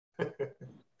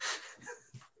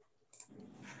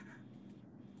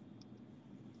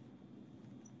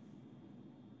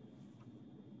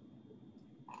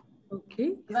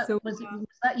Okay, was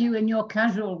that you in your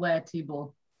casual wear,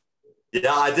 Thibault?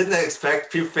 Yeah, I didn't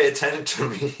expect people pay attention to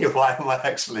me while I'm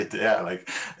actually there. Like,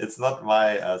 it's not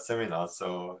my seminar,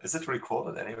 so is it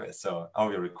recorded anyway? So, oh,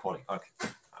 we're recording. Okay.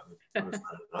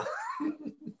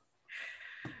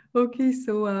 Okay,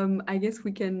 so I guess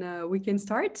we can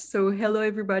start. So hello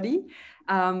everybody.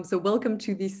 So welcome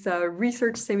to this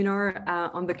research seminar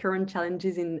on the current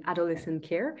challenges in adolescent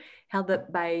care, held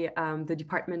up by the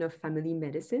Department of Family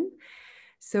Medicine.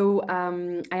 So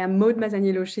I am Maude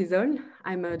Mazaniello-Chezol.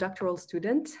 I'm a doctoral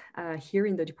student here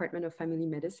in the Department of Family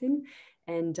Medicine,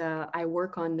 and I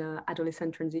work on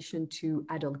adolescent transition to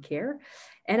adult care,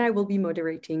 and I will be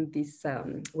moderating this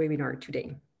webinar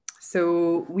today.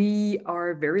 So we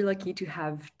are very lucky to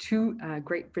have two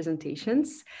great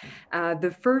presentations.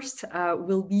 The first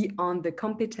will be on the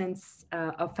competence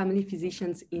of family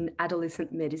physicians in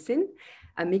adolescent medicine,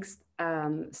 a mixed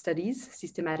studies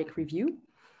systematic review.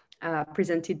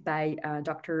 Presented by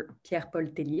Dr. Pierre-Paul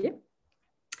Tellier.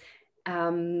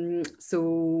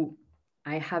 So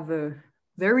I have a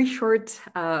very short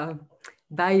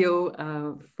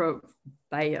bio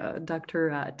by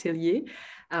Dr. Tellier.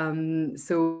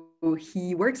 So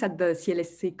he works at the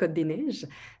CLSC Côte des Neiges,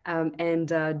 and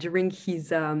during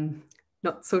his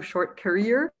not so short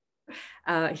career,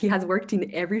 he has worked in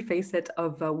every facet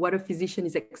of what a physician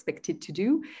is expected to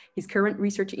do. His current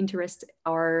research interests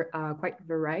are quite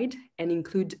varied and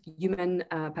include human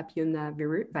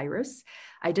papillomavirus,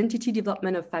 identity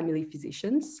development of family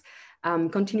physicians,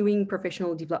 continuing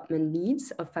professional development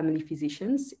needs of family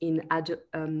physicians in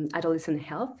adolescent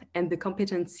health, and the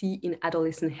competency in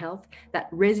adolescent health that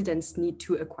residents need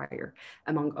to acquire,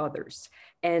 among others.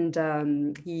 And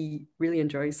he really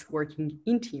enjoys working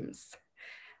in teams.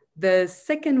 The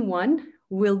second one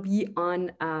will be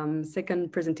on,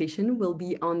 second presentation will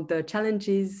be on the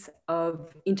challenges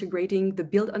of integrating the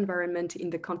built environment in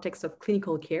the context of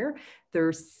clinical care,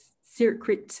 the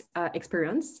circuit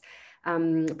experience,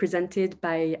 presented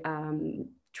by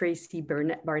Tracie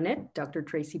Barnett, Dr.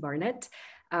 Tracie Barnett.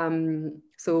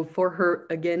 So for her,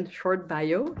 again, short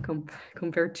bio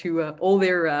compared to all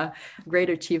their great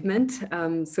achievement.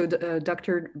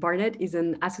 Dr. Barnett is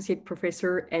an associate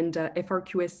professor and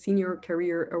FRQS Senior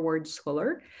Career Award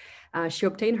Scholar. She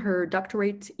obtained her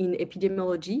doctorate in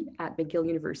epidemiology at McGill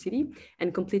University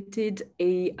and completed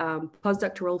a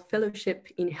postdoctoral fellowship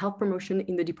in health promotion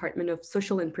in the Department of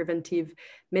Social and Preventive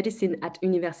Medicine at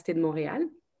Université de Montréal.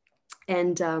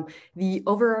 And the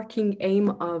overarching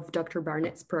aim of Dr.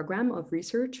 Barnett's program of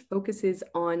research focuses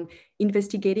on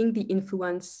investigating the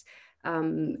influence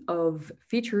of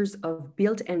features of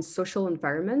built and social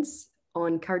environments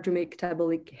on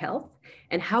cardiometabolic health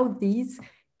and how these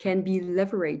can be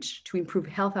leveraged to improve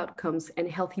health outcomes and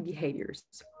healthy behaviors.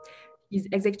 He's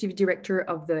executive director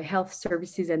of the Health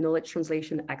Services and Knowledge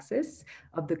Translation Access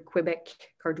of the Quebec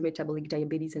Cardiometabolic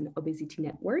Diabetes and Obesity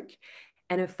Network,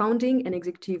 and a founding and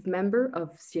executive member of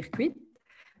Circuit,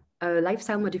 a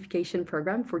lifestyle modification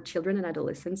program for children and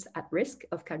adolescents at risk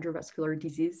of cardiovascular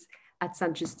disease at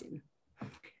Saint-Justin.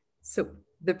 So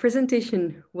the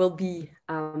presentation will be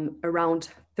around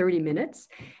 30 minutes,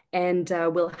 and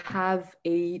we'll have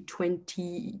a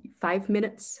 25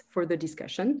 minutes for the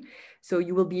discussion. So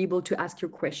you will be able to ask your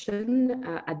question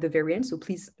at the very end, so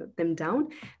please put them down,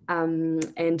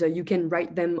 and you can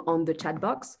write them on the chat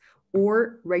box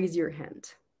or raise your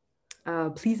hand.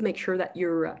 Please make sure that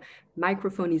your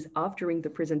microphone is off during the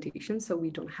presentation so we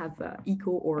don't have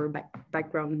echo or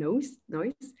background noise.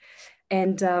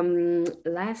 And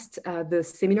last, the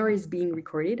seminar is being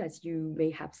recorded, as you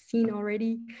may have seen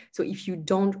already. So if you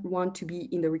don't want to be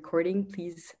in the recording,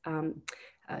 please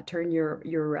turn your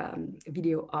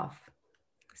video off.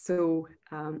 So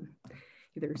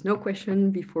if there's no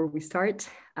question before we start,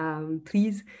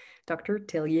 please, Dr.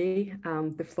 Tellier,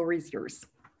 the floor is yours.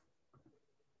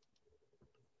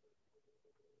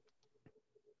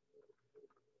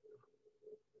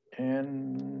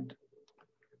 And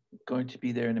going to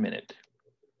be there in a minute.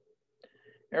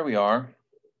 There we are.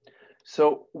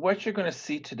 So what you're going to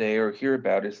see today or hear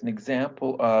about is an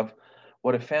example of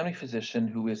what a family physician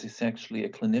who is essentially a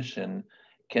clinician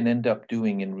can end up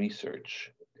doing in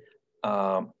research.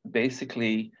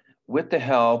 Basically, with the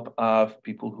help of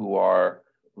people who are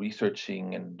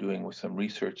researching and doing some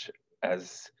research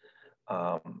as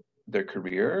their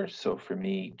career. So for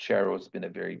me, Charo has been a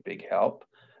very big help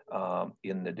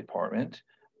in the department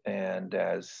and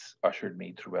has ushered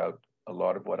me throughout a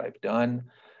lot of what I've done.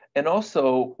 And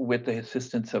also with the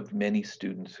assistance of many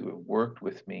students who have worked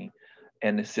with me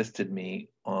and assisted me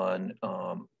on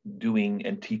doing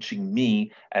and teaching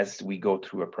me as we go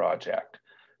through a project.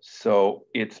 So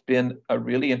it's been a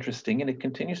really interesting, and it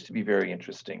continues to be very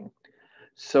interesting.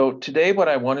 So today what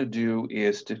I want to do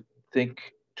is to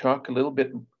talk a little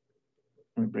bit,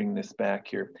 let me bring this back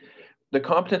here. The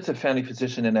competence of family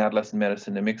physician in adolescent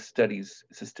medicine, a mixed studies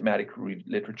systematic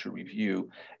literature review.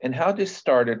 And how this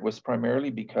started was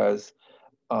primarily because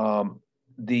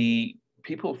the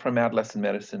people from adolescent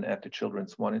medicine at the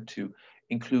Children's wanted to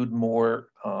include more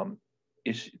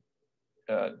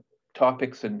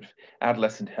topics in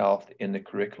adolescent health in the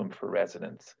curriculum for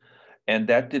residents. And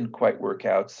that didn't quite work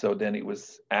out. So then it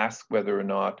was asked whether or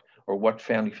not, or what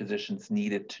family physicians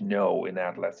needed to know in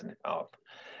adolescent health.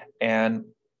 And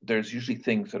there's usually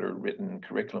things that are written in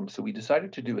curriculum. So we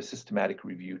decided to do a systematic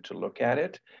review to look at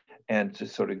it and to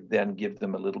sort of then give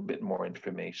them a little bit more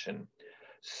information.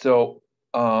 So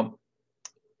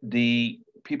the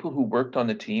people who worked on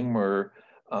the team were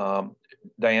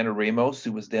Diana Ramos,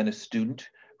 who was then a student,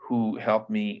 who helped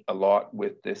me a lot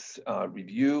with this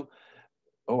review.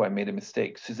 Oh, I made a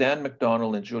mistake. Suzanne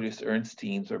McDonald and Julius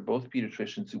Ernsteins are both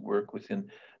pediatricians who work within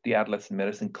the adolescent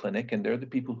medicine clinic, and they're the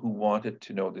people who wanted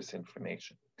to know this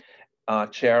information.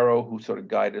 Charo, who sort of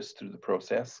guided us through the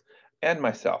process, and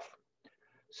myself.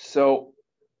 So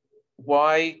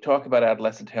why talk about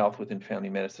adolescent health within family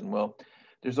medicine? Well,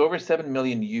 there's over 7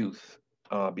 million youth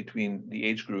between the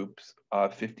age groups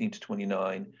 15 to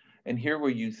 29. And here we're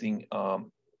using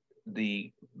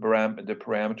the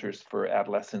parameters for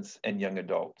adolescents and young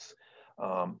adults,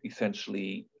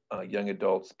 essentially young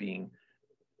adults being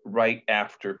right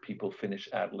after people finish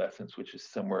adolescence, which is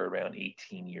somewhere around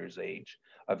 18 years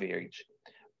of age.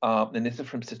 And this is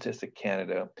from Statistics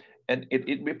Canada. And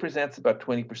it represents about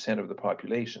 20% of the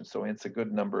population. So it's a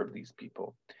good number of these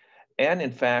people. And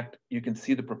in fact, you can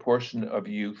see the proportion of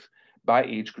youth by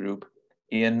age group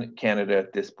in Canada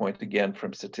at this point, again,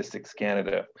 from Statistics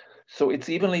Canada. So it's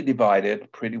evenly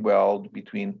divided pretty well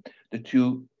between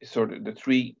the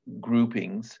three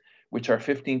groupings, which are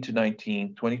 15 to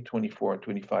 19, 20 to 24, and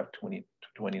 25 to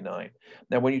 29.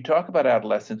 Now, when you talk about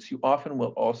adolescence, you often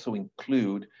will also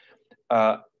include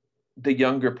the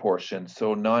younger portion.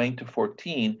 So 9 to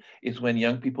 14 is when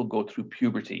young people go through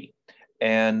puberty.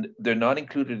 And they're not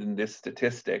included in this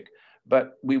statistic,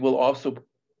 but we will also,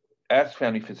 as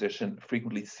family physician,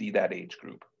 frequently see that age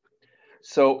group.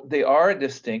 So they are a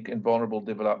distinct and vulnerable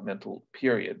developmental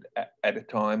period at a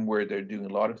time where they're doing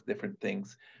a lot of different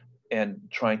things and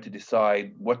trying to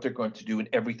decide what they're going to do in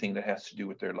everything that has to do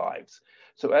with their lives.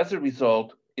 So as a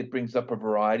result, it brings up a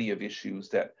variety of issues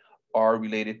that are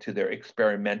related to their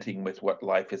experimenting with what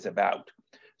life is about.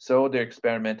 So they're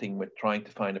experimenting with trying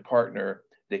to find a partner,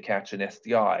 they catch an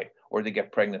STI, or they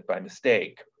get pregnant by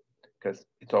mistake, because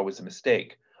it's always a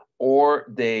mistake, or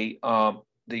they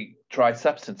try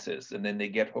substances and then they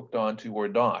get hooked onto or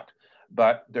not.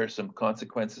 But there's some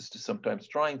consequences to sometimes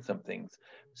trying some things.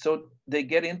 So they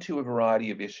get into a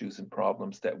variety of issues and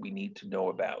problems that we need to know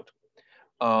about.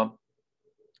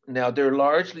 Now, they're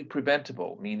largely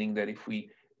preventable, meaning that if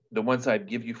the ones I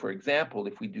give you, for example,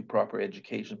 if we do proper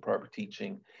education, proper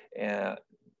teaching,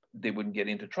 they wouldn't get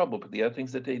into trouble. But the other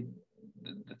things that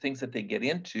the things that they get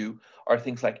into are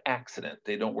things like accident.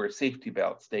 They don't wear safety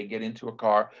belts. They get into a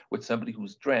car with somebody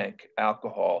who's drank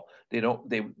alcohol. They don't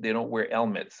wear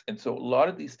helmets. And so a lot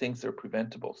of these things are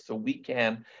preventable. So we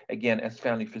can, again, as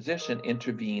family physician,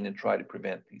 intervene and try to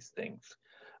prevent these things.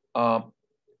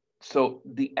 So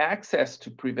the access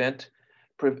to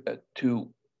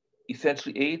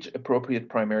essentially age-appropriate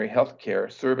primary health care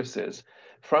services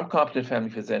from competent family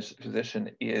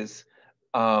physician is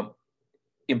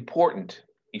important,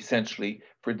 essentially,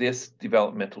 for this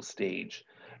developmental stage.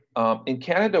 In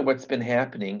Canada, what's been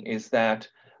happening is that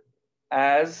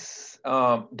as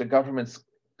the governments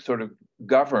sort of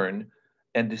govern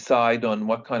and decide on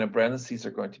what kind of residencies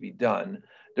are going to be done,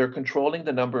 they're controlling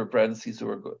the number of residencies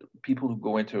or people who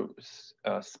go into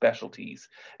specialties.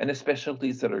 And the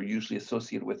specialties that are usually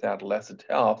associated with adolescent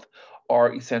health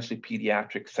are essentially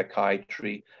pediatric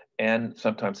psychiatry and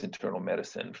sometimes internal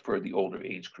medicine for the older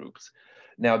age groups.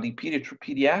 Now, the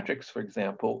pediatrics, for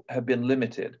example, have been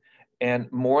limited,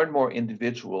 and more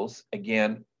individuals,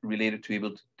 again, related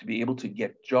to be able to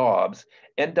get jobs,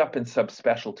 end up in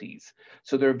subspecialties.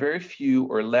 So there are very few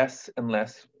or less and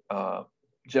less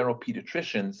general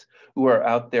pediatricians who are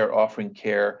out there offering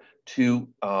care to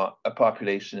a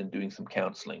population and doing some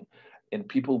counseling. And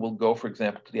people will go, for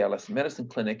example, to the adolescent medicine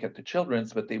clinic at the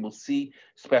Children's, but they will see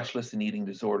specialists in eating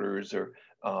disorders or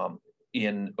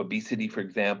in obesity, for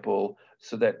example,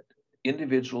 so that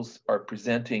individuals are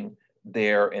presenting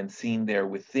there and seen there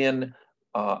within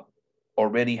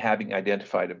already having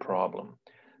identified a problem.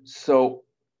 So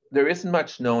there isn't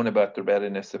much known about the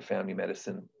readiness of family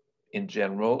medicine in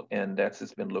general, and that's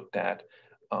just been looked at.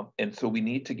 And so we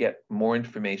need to get more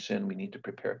information. We need to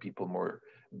prepare people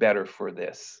better for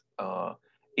this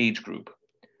age group.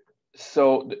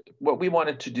 So what we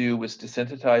wanted to do was to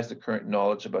synthesize the current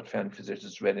knowledge about family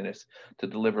physicians' readiness to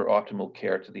deliver optimal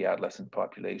care to the adolescent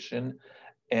population,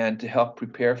 and to help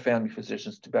prepare family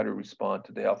physicians to better respond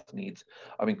to the health needs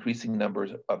of increasing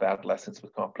numbers of adolescents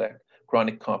with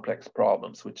chronic complex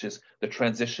problems, which is the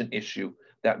transition issue,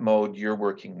 that mode you're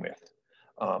working with,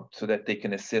 so that they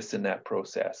can assist in that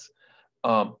process.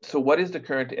 So what is the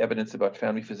current evidence about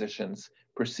family physicians'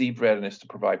 perceived readiness to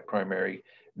provide primary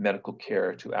medical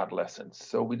care to adolescents?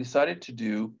 So we decided to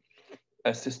do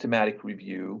a systematic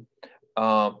review,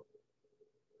 and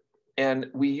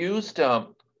we used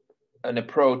an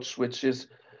approach which is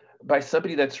by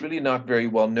somebody that's really not very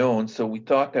well known. So we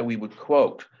thought that we would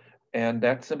quote, and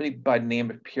that's somebody by the name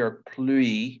of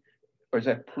Pierre-Paul, or is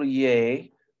that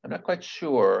Tellier? I'm not quite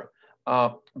sure,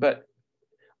 but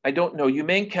I don't know. You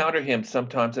may encounter him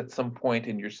sometimes at some point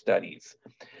in your studies.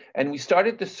 And we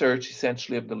started the search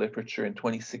essentially of the literature in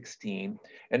 2016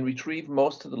 and retrieved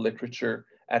most of the literature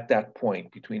at that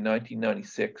point between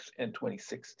 1996 and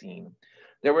 2016.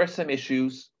 There were some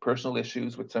issues, personal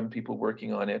issues with some people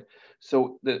working on it.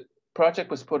 So the project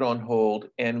was put on hold,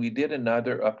 and we did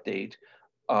another update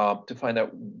to find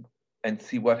out and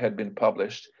see what had been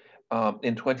published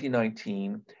in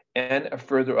 2019, and a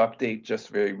further update just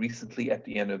very recently at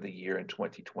the end of the year in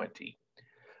 2020.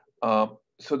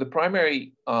 So the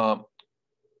primary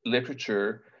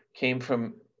literature came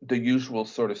from the usual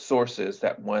sort of sources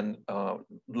that one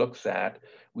looks at.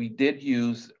 We did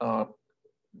use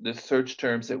the search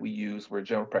terms that we use were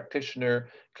general practitioner,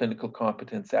 clinical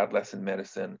competence, adolescent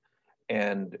medicine,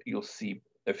 and you'll see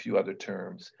a few other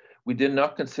terms. We did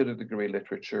not consider the gray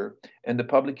literature, and the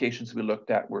publications we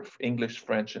looked at were English,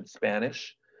 French, and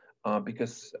Spanish,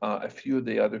 because two of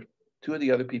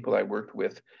the other people I worked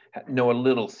with know a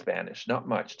little Spanish, not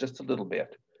much, just a little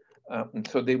bit. And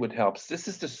so they would help. So this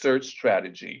is the search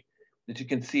strategy. As you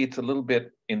can see, it's a little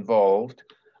bit involved.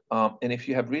 And if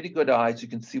you have really good eyes, you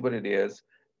can see what it is.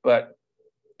 But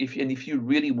if you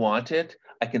really want it,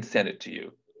 I can send it to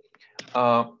you.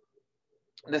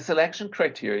 The selection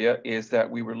criteria is that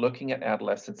we were looking at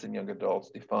adolescents and young adults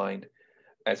defined,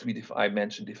 as I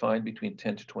mentioned, defined between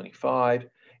 10 to 25.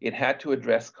 It had to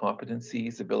address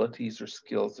competencies, abilities, or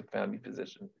skills of family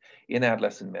physicians in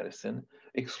adolescent medicine.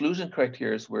 Exclusion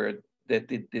criteria were that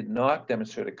they did not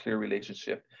demonstrate a clear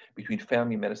relationship between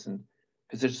family medicine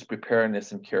physicians'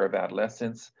 preparedness and care of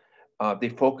adolescents. They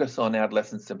focus on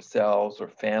adolescents themselves or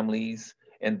families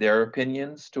and their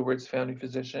opinions towards family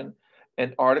physician,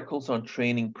 and articles on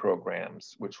training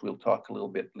programs, which we'll talk a little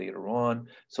bit later on,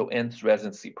 so ENDS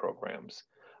residency programs.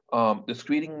 The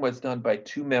screening was done by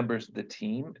two members of the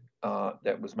team.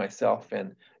 That was myself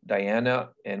and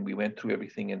Diana, and we went through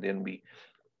everything, and then we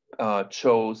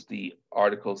chose the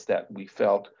articles that we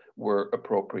felt were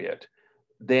appropriate.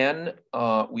 Then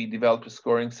we developed a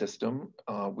scoring system,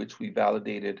 which we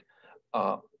validated,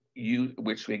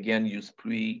 which we again used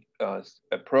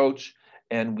approach,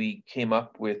 and we came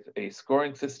up with a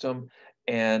scoring system,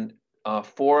 and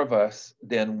four of us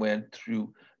then went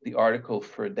through the article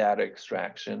for data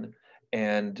extraction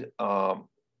and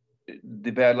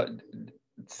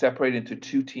separated into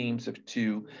two teams of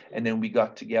two, and then we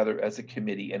got together as a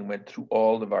committee and went through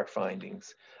all of our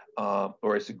findings,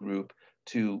 or as a group,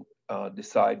 to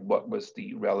decide what was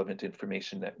the relevant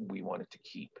information that we wanted to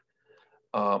keep.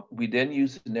 We then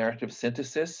used narrative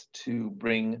synthesis to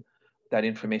bring that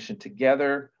information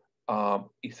together.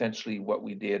 Essentially what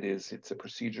we did is, it's a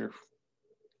procedure,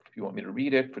 if you want me to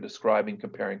read it, for describing,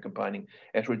 comparing, combining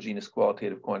heterogeneous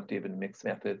qualitative, quantitative, and mixed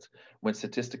methods when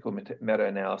statistical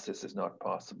meta-analysis is not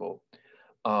possible.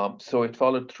 So it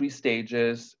followed 3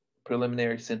 stages: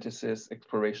 preliminary synthesis,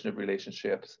 exploration of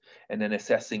relationships, and then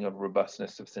assessing of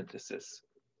robustness of synthesis.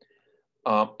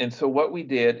 And so what we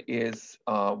did is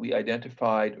we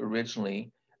identified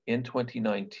originally in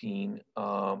 2019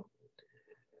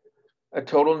 a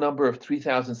total number of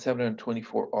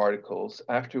 3,724 articles.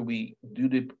 After we do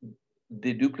the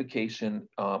deduplication,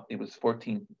 it was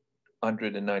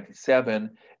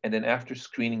 1,497. And then after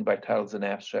screening by titles and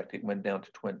abstract, it went down to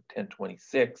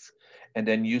 1026. And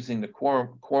then using the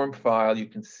quorum file, you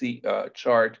can see a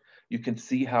chart, you can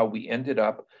see how we ended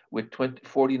up with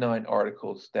 49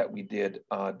 articles that we did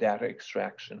data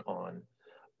extraction on.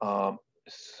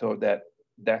 So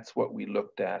that's what we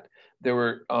looked at. There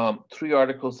were 3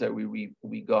 articles that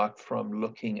we got from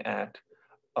looking at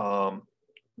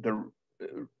the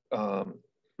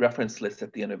reference lists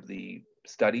at the end of the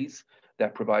studies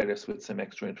that provide us with some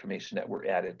extra information that were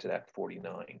added to that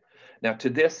 49. Now, to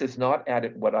this is not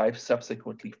added what I've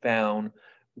subsequently found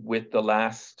with the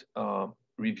last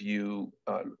review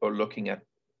or looking at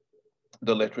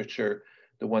the literature,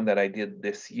 the one that I did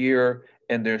this year,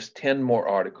 and there's 10 more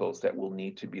articles that will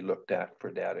need to be looked at for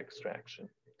data extraction.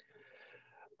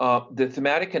 The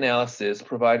thematic analysis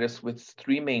provides us with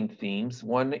 3 main themes.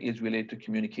 One is related to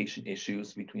communication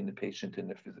issues between the patient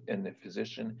and the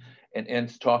physician, and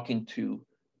ends talking to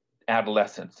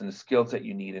adolescents and the skills that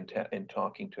you need in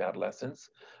talking to adolescents,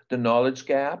 the knowledge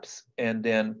gaps, and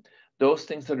then those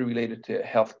things that are related to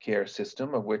healthcare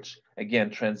system, of which, again,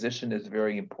 transition is a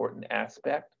very important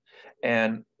aspect,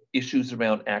 and issues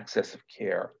around access of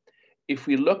care. If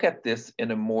we look at this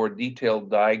in a more detailed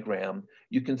diagram,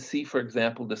 you can see, for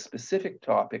example, the specific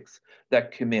topics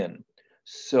that come in.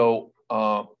 So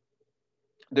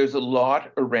there's a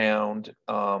lot around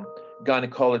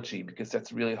gynecology, because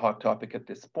that's a really hot topic at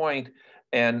this point.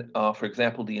 And for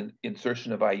example, the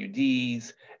insertion of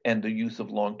IUDs and the use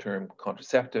of long-term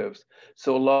contraceptives.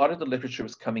 So a lot of the literature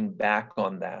was coming back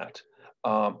on that.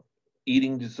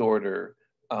 Eating disorder,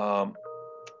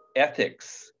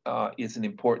 ethics is an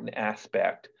important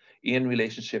aspect in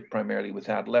relationship primarily with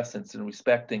adolescents, and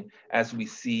respecting, as we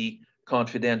see,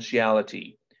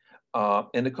 confidentiality.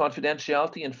 And the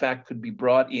confidentiality, in fact, could be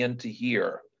brought into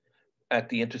here at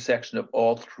the intersection of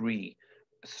all 3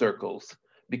 circles,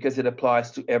 because it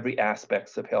applies to every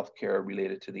aspect of healthcare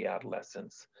related to the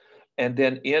adolescents. And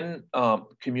then in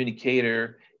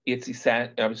communicator, it's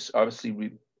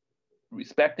obviously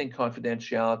respecting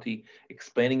confidentiality,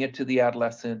 explaining it to the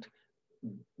adolescent,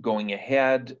 going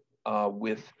ahead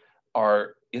with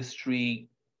our history,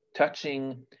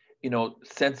 touching,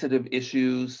 sensitive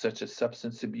issues such as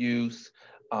substance abuse,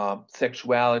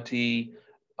 sexuality,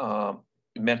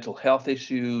 mental health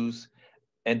issues,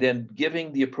 and then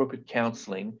giving the appropriate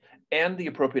counseling and the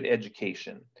appropriate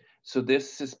education. So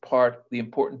this is the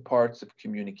important parts of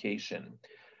communication.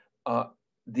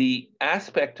 The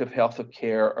aspect of health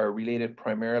care are related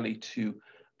primarily to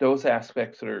those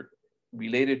aspects that are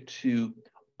related to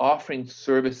offering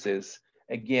services,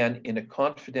 again, in a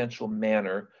confidential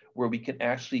manner, where we can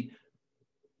actually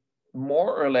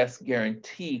more or less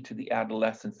guarantee to the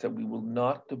adolescents that we will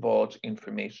not divulge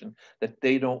information that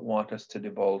they don't want us to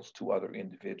divulge to other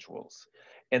individuals.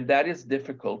 And that is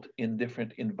difficult in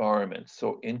different environments.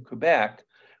 So in Quebec,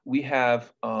 we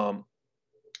have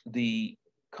the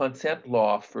consent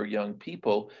law for young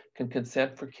people can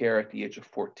consent for care at the age of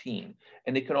 14.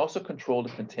 And they can also control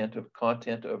the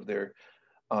content of their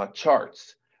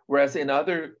charts. Whereas in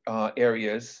other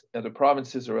areas, other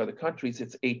provinces or other countries,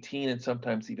 it's 18 and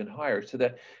sometimes even higher, so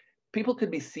that people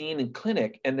could be seen in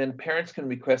clinic, and then parents can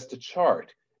request a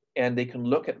chart, and they can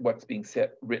look at what's being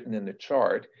written in the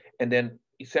chart, and then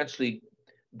essentially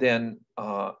then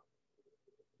go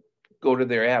to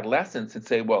their adolescents and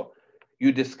say, well,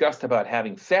 you discussed about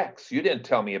having sex, you didn't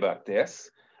tell me about this,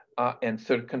 and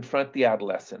sort of confront the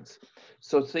adolescents.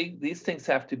 So see, these things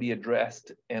have to be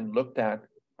addressed and looked at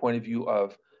point of view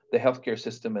of the healthcare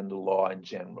system and the law in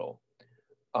general.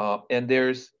 And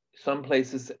there's some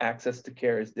places access to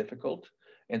care is difficult.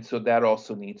 And so that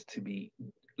also needs to be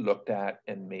looked at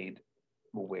and made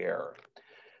aware.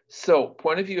 So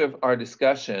point of view of our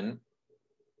discussion,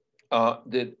 what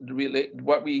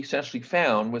we essentially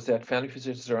found was that family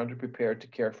physicians are underprepared to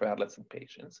care for adolescent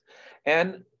patients.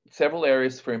 And several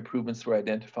areas for improvements were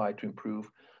identified to improve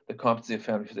the competency of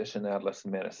family physician and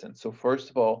adolescent medicine. So first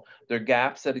of all, there are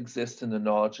gaps that exist in the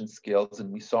knowledge and skills,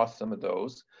 and we saw some of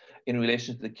those in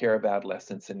relation to the care of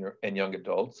adolescents and young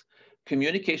adults.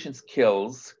 Communication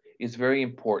skills is very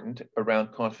important around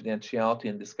confidentiality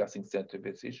and discussing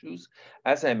sensitive issues,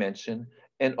 as I mentioned,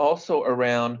 and also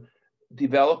around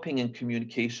developing in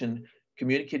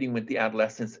communicating with the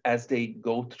adolescents as they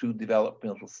go through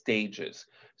developmental stages.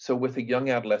 So with the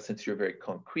young adolescents, you're very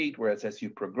concrete, whereas as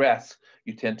you progress,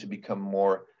 you tend to become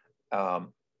more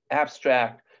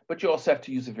abstract, but you also have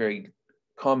to use a very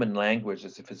common language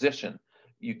as a physician.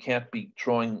 You can't be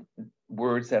throwing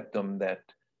words at them that,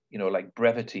 like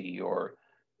brevity or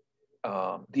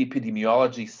the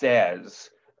epidemiology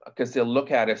says, because they'll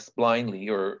look at us blindly,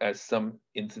 or as some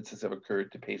instances have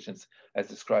occurred to patients as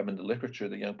described in the literature,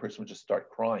 the young person would just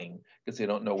start crying because they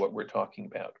don't know what we're talking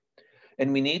about.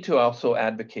 And we need to also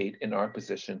advocate in our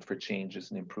position for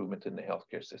changes and improvement in the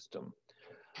healthcare system.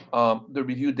 The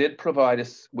review did provide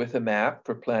us with a map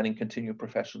for planning continued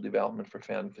professional development for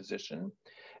family physician.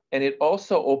 And it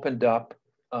also opened up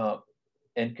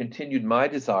and continued my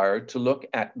desire to look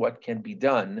at what can be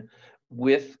done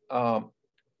with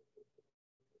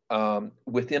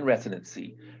within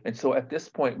residency. And so at this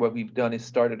point, what we've done is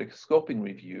started a scoping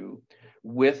review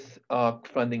with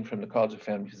funding from the College of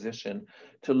Family Physicians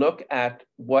to look at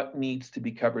what needs to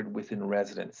be covered within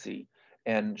residency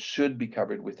and should be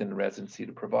covered within residency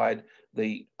to provide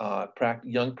the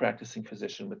young practicing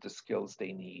physician with the skills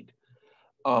they need.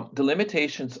 The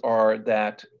limitations are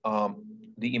that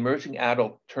the emerging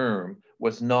adult term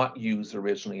was not used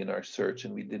originally in our search,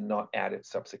 and we did not add it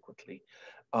subsequently.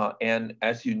 And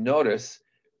as you notice,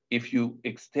 if you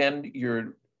extend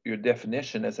your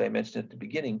definition, as I mentioned at the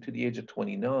beginning, to the age of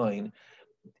 29,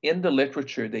 in the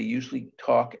literature, they usually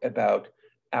talk about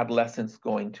adolescents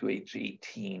going to age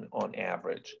 18 on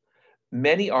average.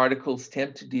 Many articles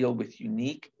tend to deal with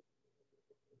unique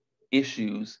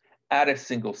issues at a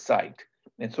single site,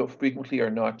 and so frequently are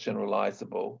not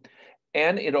generalizable.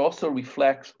 And it also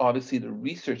reflects, obviously, the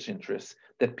research interests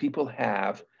that people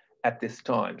have at this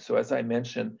time. So as I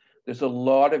mentioned, there's a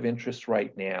lot of interest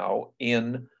right now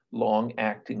in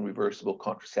long-acting reversible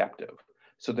contraceptive.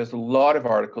 So there's a lot of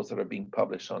articles that are being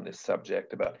published on this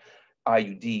subject about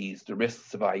IUDs, the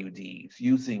risks of IUDs,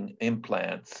 using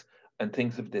implants, and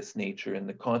things of this nature, and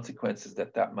the consequences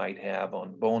that that might have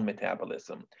on bone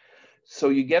metabolism. So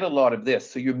you get a lot of this.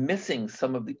 So you're missing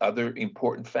some of the other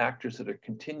important factors that are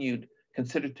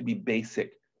considered to be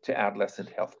basic to adolescent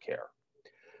health care.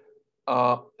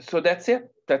 So that's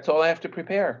it. That's all I have to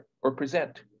prepare or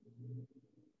present.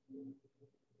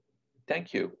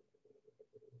 Thank you.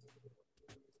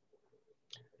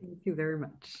 Thank you very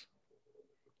much.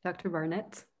 Dr.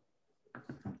 Barnett.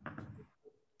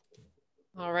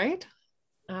 All right.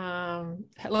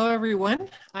 Hello, everyone.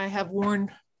 I have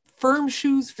worn firm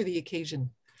shoes for the occasion.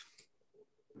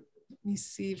 Let me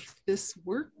see if this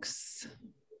works.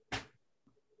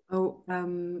 Oh,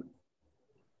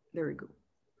 there we go.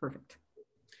 Perfect.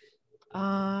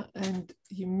 And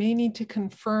you may need to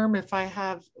confirm if I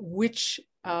have which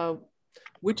of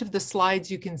the slides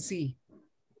you can see.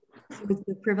 So it's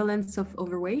the prevalence of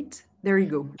overweight. There you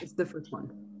go. It's the first one.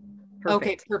 Perfect.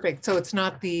 Okay, perfect. So it's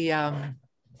not the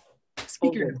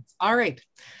speaker. All right.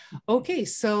 Okay,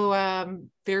 so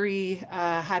very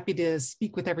happy to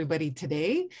speak with everybody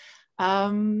today.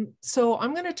 So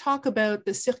I'm going to talk about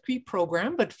the Circuit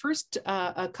program, but first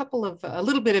a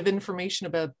little bit of information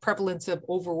about prevalence of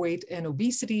overweight and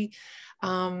obesity.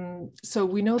 So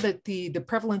we know that the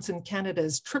prevalence in Canada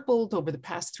has tripled over the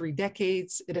past 3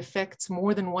 decades. It affects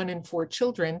more than 1 in 4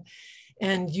 children.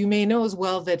 And you may know as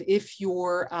well that if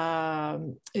you're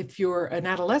an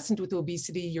adolescent with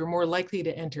obesity, you're more likely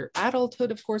to enter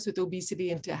adulthood, of course, with obesity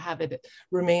and to have it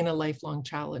remain a lifelong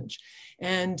challenge.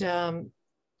 And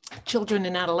children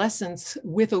and adolescents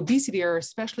with obesity are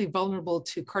especially vulnerable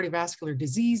to cardiovascular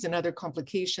disease and other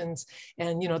complications.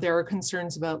 And, there are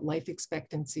concerns about life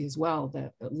expectancy as well,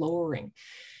 the lowering.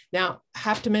 Now,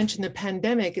 have to mention the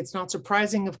pandemic. It's not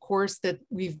surprising, of course, that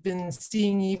we've been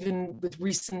seeing, even with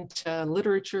recent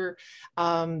literature,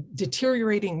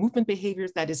 deteriorating movement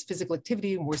behaviors, that is physical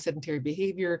activity, more sedentary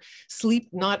behavior, sleep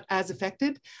not as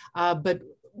affected, but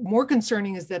more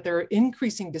concerning is that there are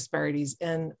increasing disparities,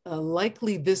 and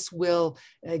likely this will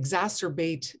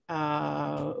exacerbate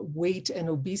weight and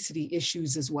obesity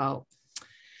issues as well.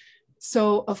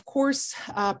 So of course,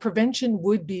 prevention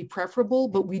would be preferable,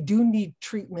 but we do need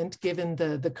treatment given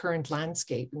the current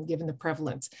landscape and given the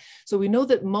prevalence. So we know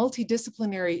that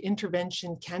multidisciplinary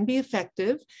intervention can be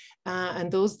effective,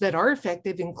 and those that are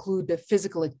effective include the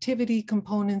physical activity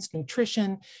components,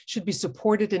 nutrition, should be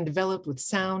supported and developed with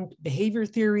sound behavior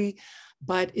theory,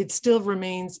 but it still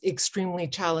remains extremely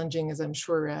challenging, as I'm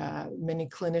sure many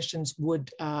clinicians would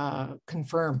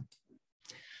confirm.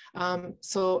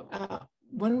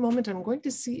 One moment, I'm going to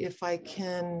see if I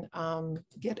can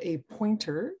get a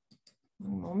pointer.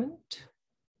 One moment.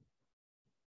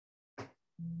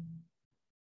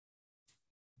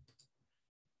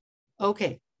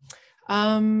 Okay.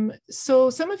 So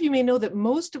some of you may know that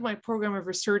most of my program of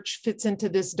research fits into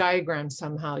this diagram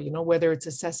somehow, whether it's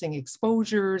assessing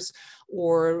exposures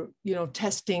or,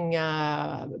 testing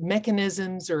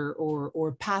mechanisms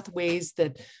or pathways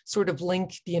that sort of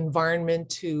link the environment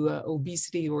to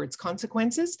obesity or its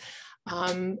consequences.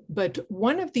 But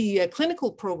one of the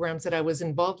clinical programs that I was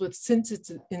involved with since its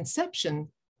inception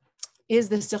is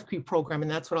the Circuit program,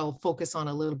 and that's what I'll focus on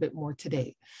a little bit more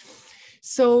today.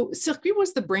 So Circuit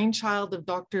was the brainchild of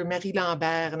Dr. Marie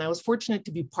Lambert, and I was fortunate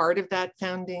to be part of that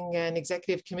founding and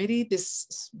executive committee.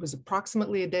 This was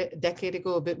approximately a decade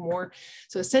ago, a bit more.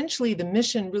 So essentially the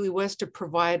mission really was to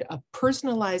provide a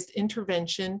personalized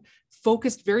intervention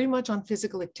focused very much on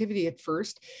physical activity at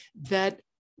first, that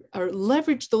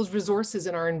leveraged those resources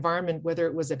in our environment, whether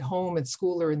it was at home, at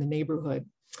school, or in the neighborhood.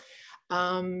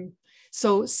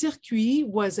 So Circuit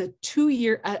was a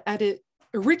 2-year,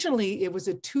 originally it was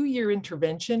a 2-year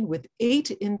intervention with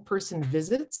 8 in-person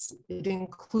visits. It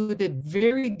included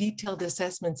very detailed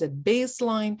assessments at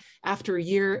baseline, after a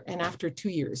year, and after 2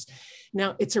 years.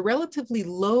 Now, it's a relatively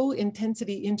low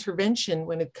intensity intervention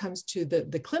when it comes to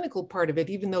the clinical part of it,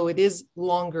 even though it is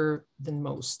longer than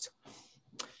most.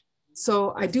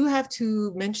 So I do have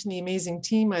to mention the amazing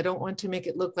team. I don't want to make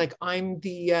it look like I'm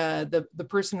the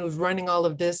person who's running all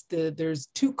of this. There's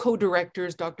 2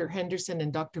 co-directors, Dr. Henderson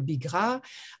and Dr. Bigras,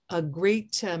 a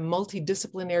great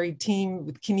multidisciplinary team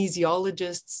with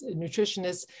kinesiologists,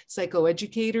 nutritionists,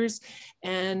 psychoeducators,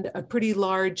 and a pretty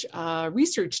large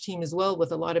research team as well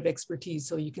with a lot of expertise.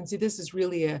 So you can see this is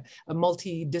really a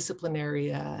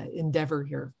multidisciplinary endeavor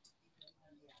here.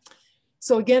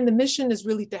 So again, the mission is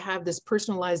really to have this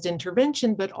personalized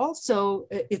intervention, but also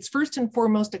it's first and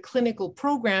foremost a clinical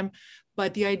program,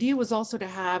 but the idea was also to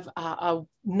have a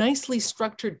nicely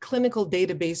structured clinical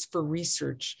database for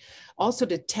research, also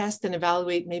to test and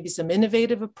evaluate maybe some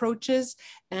innovative approaches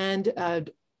and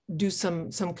do some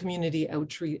community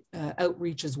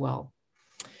outreach as well.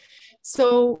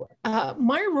 So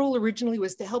my role originally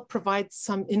was to help provide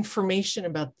some information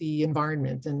about the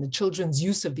environment and the children's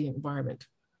use of the environment,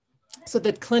 so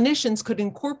that clinicians could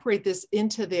incorporate this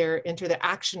into their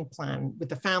action plan with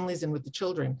the families and with the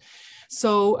children.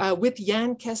 So with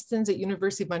Jan Kestens at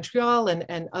University of Montreal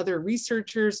and other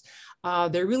researchers,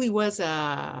 there really was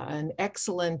an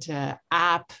excellent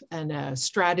app and a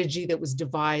strategy that was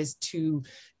devised to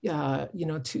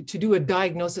do a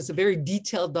diagnosis, a very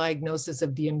detailed diagnosis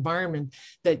of the environment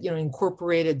that,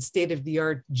 incorporated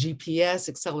state-of-the-art GPS,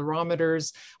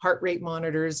 accelerometers, heart rate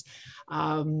monitors.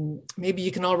 Maybe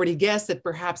you can already guess that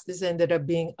perhaps this ended up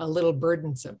being a little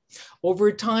burdensome.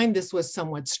 Over time, this was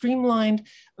somewhat streamlined.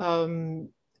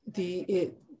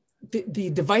 The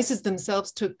devices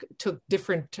themselves took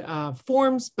different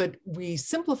forms, but we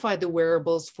simplified the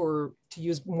wearables to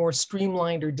use more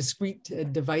streamlined or discrete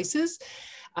devices.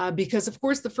 Because of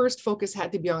course the first focus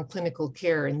had to be on clinical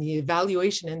care, and the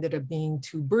evaluation ended up being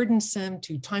too burdensome,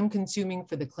 too time consuming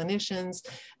for the clinicians,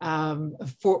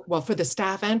 for the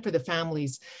staff and for the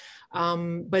families.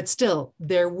 But still,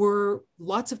 there were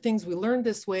lots of things we learned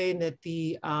this way, and that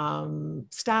the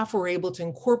staff were able to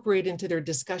incorporate into their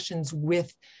discussions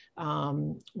with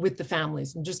the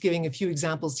families. I'm just giving a few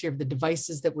examples here of the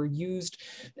devices that were used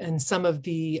and some of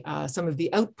the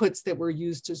outputs that were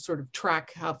used to sort of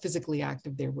track how physically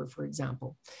active they were, for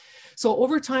example. So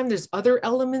over time, there's other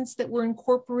elements that were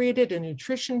incorporated, a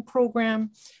nutrition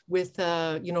program with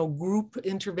group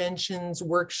interventions,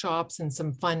 workshops, and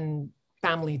some fun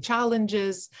family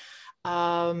challenges.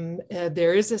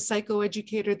 There is a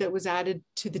psychoeducator that was added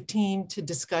to the team to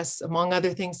discuss, among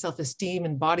other things, self-esteem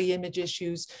and body image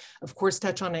issues, of course,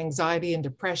 touch on anxiety and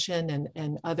depression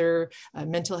and other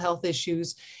mental health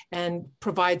issues, and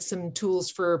provide some tools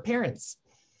for parents.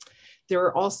 There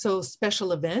are also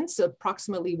special events,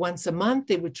 approximately once a month.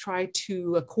 They would try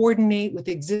to coordinate with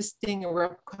existing or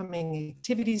upcoming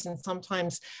activities, and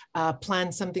sometimes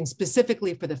plan something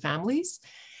specifically for the families.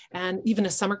 And even a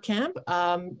summer camp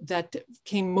that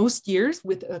came most years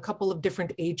with a couple of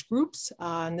different age groups.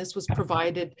 And this was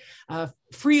provided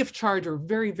free of charge, or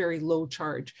very, very low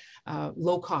charge,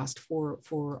 low cost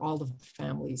for all of the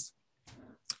families.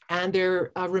 And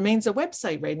there remains a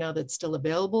website right now that's still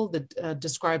available that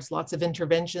describes lots of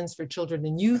interventions for children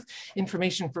and youth,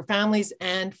 information for families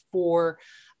and for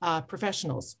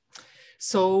professionals.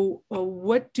 So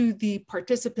what do the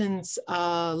participants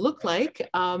look like?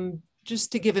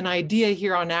 Just to give an idea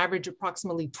here, on average,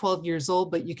 approximately 12 years old,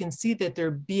 but you can see that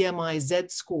their BMI Z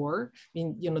score,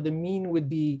 the mean would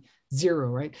be 0,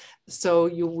 right? So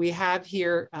we have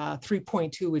here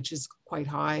 3.2, which is quite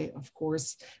high, of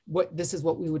course. This is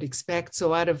what we would expect.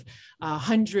 So out of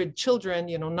 100 children,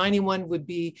 91 would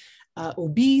be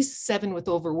obese, 7 with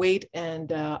overweight,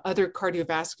 and other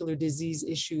cardiovascular disease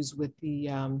issues with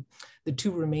the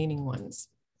 2 remaining ones.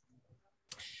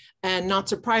 And not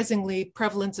surprisingly,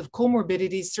 prevalence of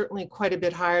comorbidities certainly quite a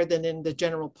bit higher than in the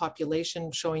general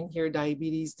population, showing here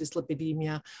diabetes,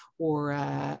 dyslipidemia, or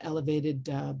elevated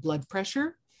blood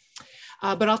pressure.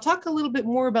 But I'll talk a little bit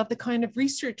more about the kind of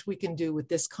research we can do with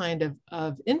this kind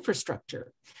of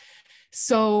infrastructure.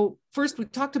 So first, we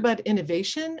talked about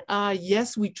innovation.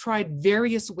 Yes, we tried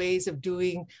various ways of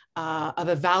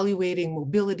evaluating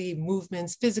mobility,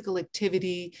 movements, physical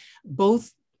activity,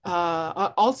 both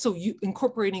also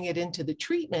incorporating it into the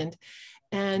treatment.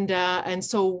 And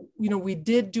so, we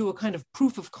did do a kind of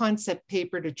proof of concept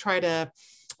paper to try to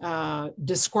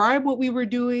describe what we were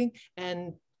doing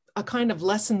and a kind of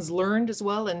lessons learned as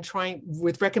well, and trying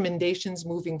with recommendations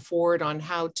moving forward on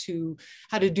how to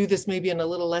do this maybe in a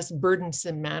little less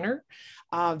burdensome manner.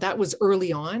 That was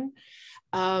early on.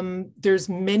 There's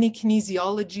many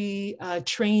kinesiology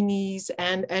trainees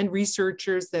and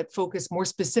researchers that focus more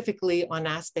specifically on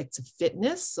aspects of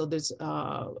fitness. So there's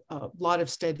a lot of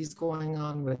studies going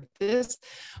on with this,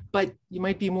 but you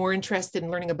might be more interested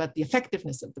in learning about the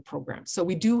effectiveness of the program. So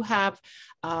we do have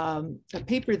a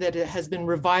paper that has been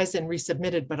revised and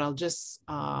resubmitted, but I'll just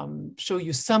show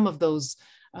you some of those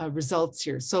results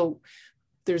here. So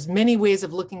there's many ways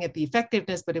of looking at the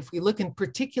effectiveness, but if we look in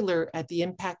particular at the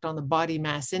impact on the body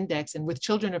mass index, and with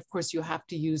children, of course, you have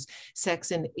to use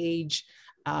sex and age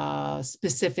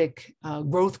specific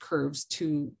growth curves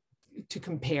to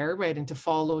compare, right, and to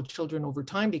follow children over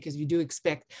time, because you do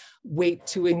expect weight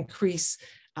to increase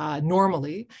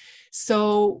normally.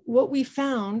 So what we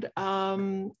found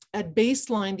at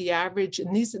baseline, the average,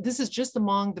 and this is just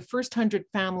among the first 100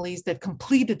 families that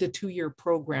completed the 2-year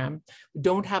program. We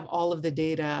don't have all of the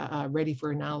data ready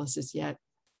for analysis yet.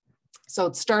 So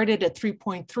it started at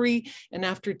 3.3, and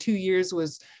after 2 years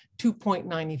was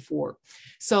 2.94.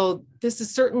 So this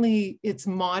is certainly, it's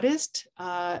modest.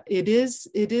 It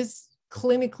is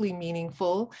clinically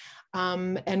meaningful.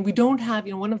 And we don't have,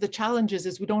 one of the challenges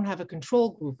is we don't have a control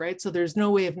group, right? So there's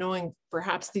no way of knowing,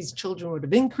 perhaps these children would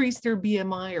have increased their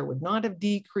BMI or would not have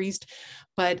decreased,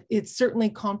 but it's certainly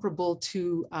comparable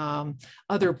to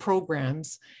other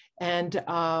programs. And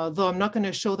though I'm not going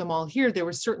to show them all here, there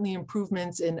were certainly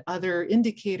improvements in other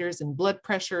indicators in blood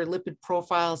pressure, lipid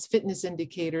profiles, fitness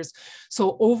indicators.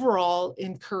 So overall,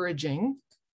 encouraging.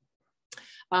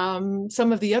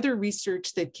 Some of the other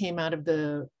research that came out of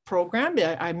the program,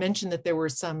 I mentioned that there were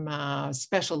some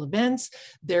special events.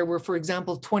 There were, for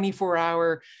example,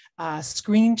 24-hour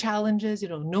screen challenges,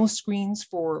 no screens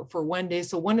for 1 day.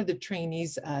 So one of the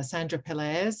trainees, Sandra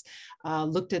Pelaez,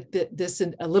 looked at this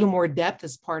in a little more depth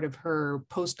as part of her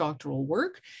postdoctoral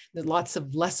work. There's lots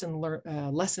of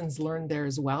lessons learned there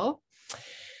as well.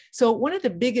 So one of the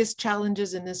biggest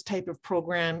challenges in this type of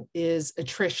program is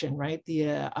attrition, right?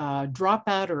 The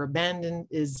dropout or abandon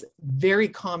is very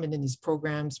common in these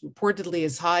programs, reportedly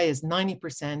as high as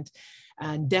 90%,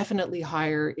 and definitely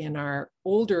higher in our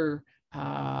older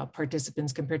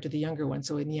participants compared to the younger ones,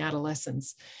 so in the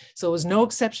adolescents. So it was no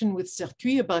exception with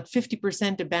Circuit, about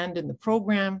 50% abandoned the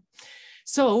program.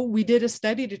 So we did a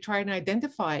study to try and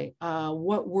identify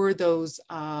what were those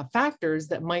factors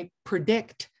that might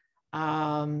predict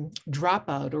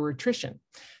dropout or attrition.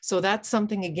 So that's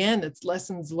something, again, that's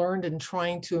lessons learned and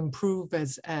trying to improve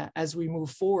as we move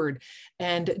forward.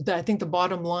 And I think the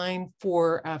bottom line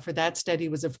for that study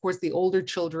was, of course, the older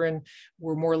children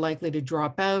were more likely to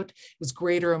drop out. It was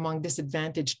greater among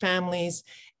disadvantaged families,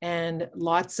 and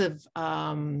lots of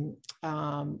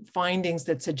findings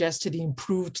that suggest to the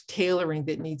improved tailoring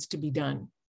that needs to be done.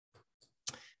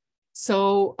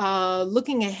 So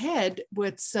looking ahead,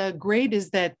 what's great is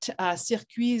that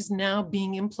Circuit is now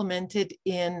being implemented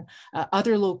in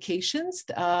other locations.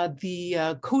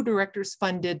 The co-directors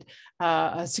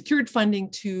secured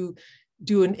funding to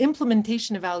do an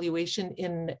implementation evaluation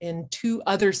in 2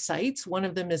 other sites. One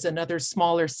of them is another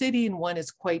smaller city, and one is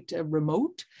quite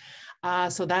remote.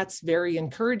 So that's very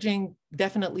encouraging,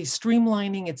 definitely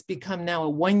streamlining. It's become now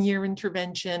a 1-year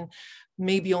intervention,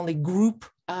 maybe only group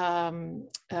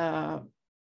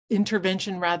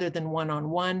intervention rather than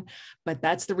one-on-one, but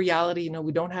that's the reality.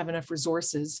 We don't have enough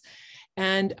resources.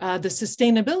 And the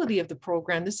sustainability of the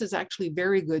program, this is actually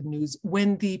very good news.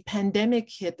 When the pandemic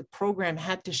hit, the program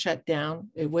had to shut down.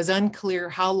 It was unclear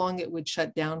how long it would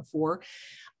shut down for.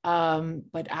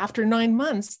 But after 9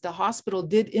 months, the hospital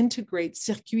did integrate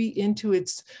Circuit into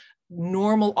its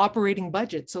normal operating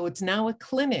budget. So it's now a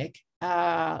clinic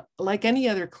like any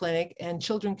other clinic, and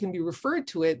children can be referred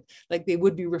to it like they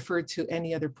would be referred to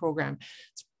any other program.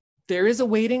 There is a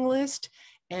waiting list,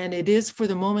 and it is for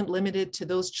the moment limited to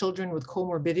those children with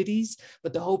comorbidities,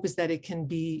 but the hope is that it can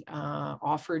be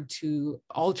offered to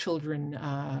all children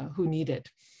who need it.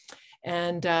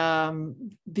 And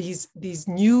this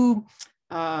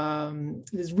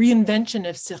reinvention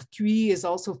of Circuit is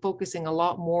also focusing a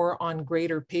lot more on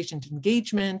greater patient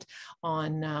engagement,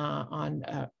 on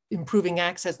improving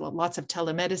access, lots of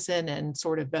telemedicine, and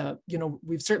sort of,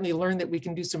 we've certainly learned that we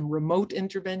can do some remote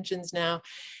interventions now,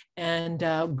 and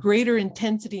greater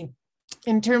intensity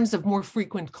in terms of more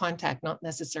frequent contact, not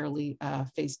necessarily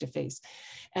face-to-face.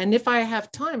 And if I have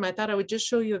time, I thought I would just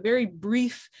show you a very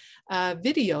brief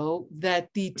video that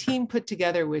the team put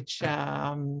together, which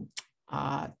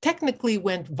technically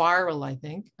went viral, I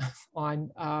think,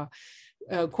 on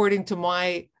according to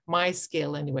my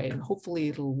scale anyway, and hopefully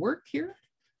it'll work here.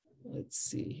 let's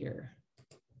see here.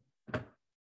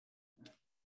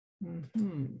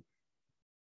 Mm-hmm.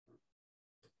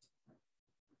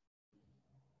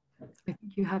 I think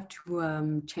you have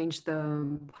to change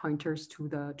the pointers to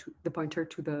the pointer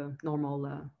to the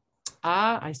normal.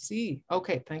 I see.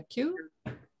 Okay, thank you.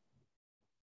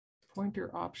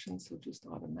 Pointer options, so just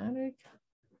automatic.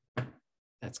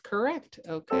 That's correct.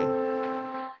 Okay.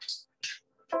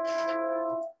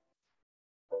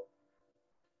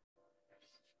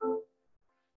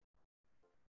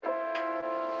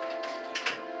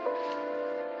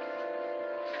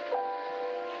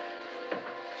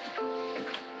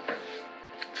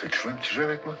 Tu veux un petit jeu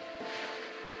avec moi?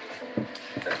 Tu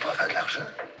pourras faire de l'argent.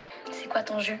 C'est quoi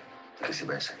ton jeu? C'est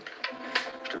bien simple.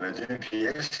 Je te mets 2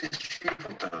 pièces ici, il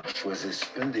faut que tu en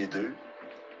choisisses une des deux.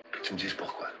 Tu me dises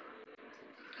pourquoi.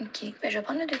 Ok, ben je vais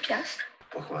prendre le 2 piastres.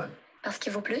 Pourquoi? Parce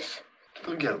qu'il vaut plus. Tu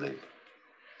peux le garder.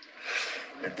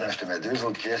 Maintenant, je te mets 2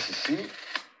 autres pièces ici.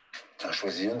 Tu en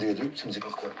choisis une des deux, tu me dis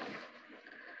pourquoi.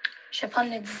 Je vais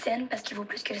prendre le 10 cents parce qu'il vaut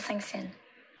plus que le 5 cents.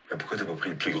 Mais pourquoi t'as pas pris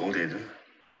le plus gros des deux?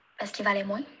 Parce qu'il valait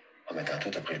moins. Ah, mais tantôt,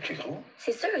 t'as pris le plus gros.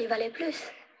 C'est sûr, il valait plus.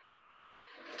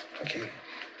 OK.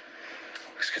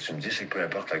 Ce que tu me dis, c'est que peu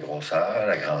importe la grosseur,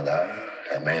 la grandeur,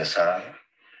 la minceur,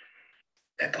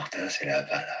 l'important, c'est la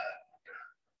valeur.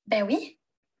 Ben oui.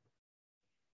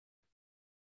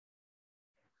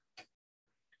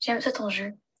 J'aime ça ton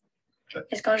jeu.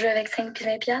 Est-ce qu'on joue avec 5 puis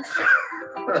 20 piastres?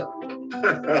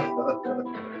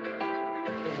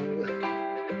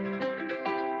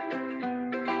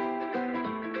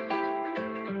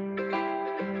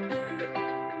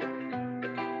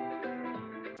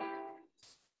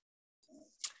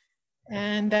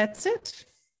 And that's it.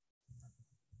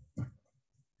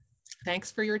 Thanks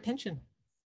for your attention.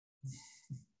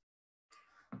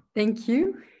 Thank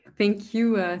you. Thank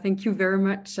you very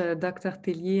much, Dr.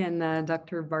 Tellier and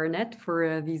Dr. Barnett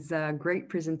for this great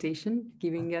presentation,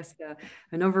 giving us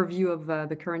an overview of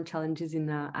the current challenges in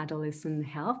adolescent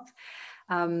health.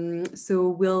 So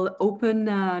we'll open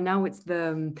now, it's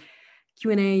the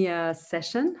Q&A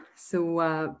session.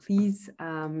 So please,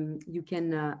 you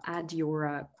can add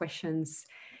your questions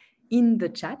in the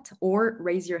chat or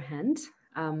raise your hand.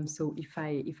 So if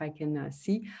I can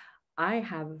see, I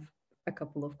have a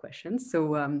couple of questions.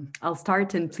 So I'll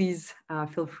start, and please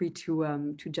feel free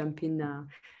to jump in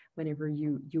whenever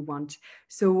you want.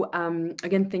 So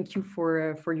again, thank you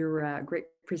for your great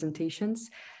presentations.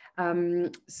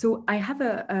 So I have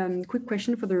a quick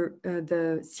question for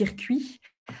the circuit,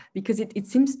 because it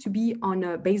seems to be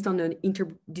based on an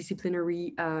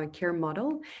interdisciplinary care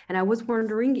model. And I was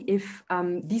wondering if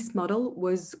this model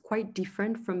was quite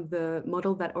different from the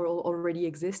model that already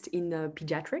exists in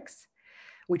pediatrics,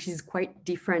 which is quite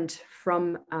different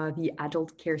from the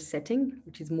adult care setting,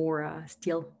 which is more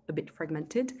still a bit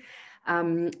fragmented.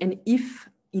 And if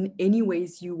in any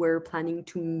ways you were planning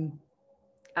to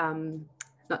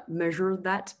not measure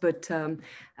that, but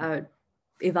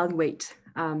evaluate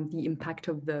the impact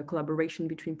of the collaboration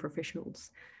between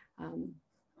professionals.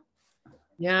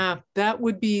 Yeah, that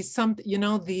would be something, you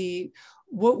know,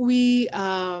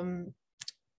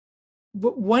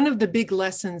 one of the big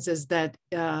lessons is that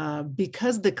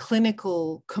because the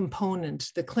clinical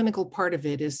component, the clinical part of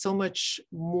it is so much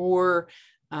more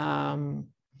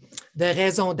the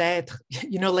raison d'être,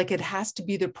 you know, like it has to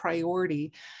be the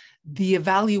priority. The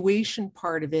evaluation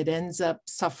part of it ends up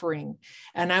suffering.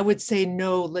 And I would say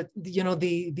no, you know,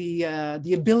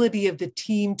 the ability of the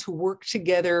team to work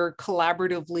together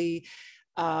collaboratively,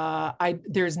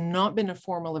 there's not been a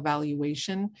formal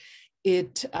evaluation.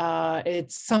 It's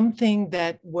something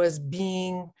that was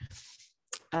being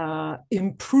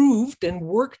improved and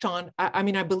worked on. I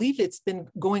mean, I believe it's been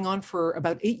going on for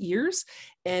about 8 years,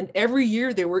 and every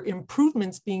year there were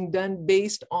improvements being done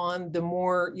based on the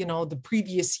more, you know, the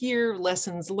previous year,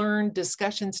 lessons learned,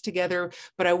 discussions together.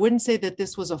 But I wouldn't say that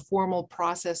this was a formal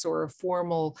process or a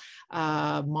formal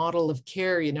model of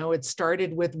care. You know, it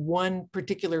started with one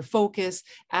particular focus,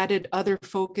 added other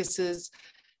focuses,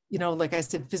 you know, like I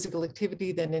said, physical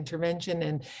activity, then intervention.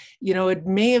 And, you know, it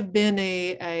may have been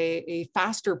a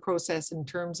faster process in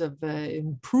terms of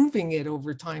improving it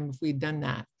over time if we'd done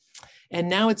that. And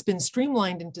now it's been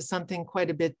streamlined into something quite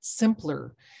a bit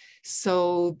simpler.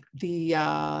 So it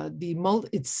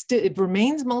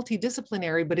remains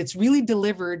multidisciplinary, but it's really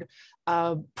delivered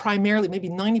primarily, maybe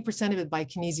 90% of it by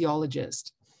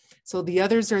kinesiologists. So the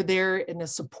others are there in a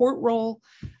support role,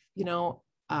 you know.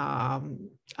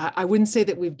 I wouldn't say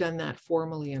that we've done that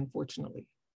formally, unfortunately.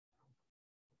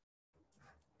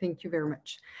 Thank you very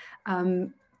much.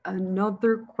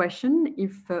 Another question,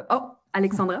 if, oh,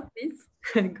 Alexandra, please,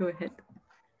 go ahead.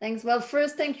 Thanks. Well,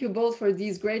 first, thank you both for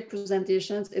these great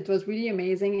presentations. It was really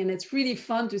amazing. And it's really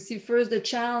fun to see first the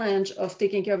challenge of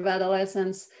taking care of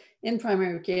adolescents in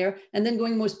primary care, and then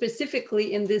going more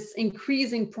specifically in this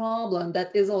increasing problem that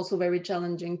is also very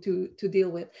challenging to deal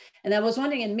with. And I was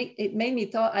wondering, it made me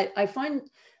thought, I find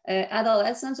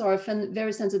adolescents are often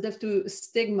very sensitive to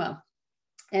stigma.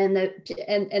 And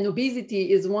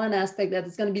obesity is one aspect that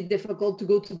it's going to be difficult to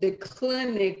go to the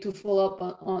clinic to follow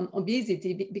up on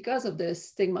obesity because of the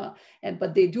stigma,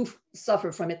 but they do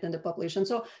suffer from it in the population.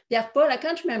 So Pierre-Paul, I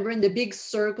can't remember in the big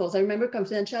circles, I remember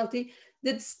confidentiality,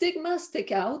 did stigma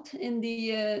stick out in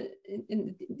the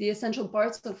essential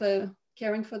parts of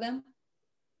caring for them?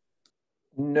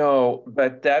 No,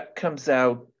 but that comes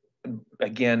out,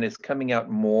 again, is coming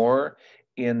out more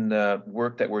in the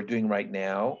work that we're doing right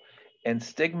now. And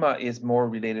stigma is more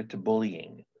related to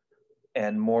bullying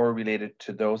and more related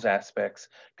to those aspects,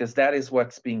 because that is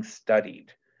what's being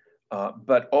studied.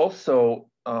 But also,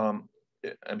 I'm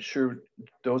sure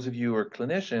those of you who are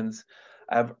clinicians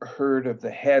have heard of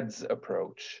the HEADS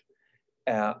approach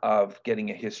of getting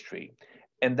a history.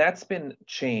 And that's been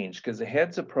changed, because the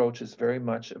HEADS approach is very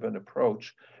much of an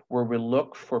approach where we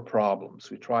look for problems.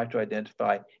 We try to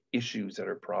identify issues that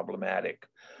are problematic.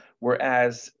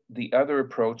 Whereas the other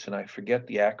approach, and I forget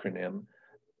the acronym,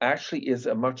 actually is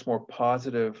a much more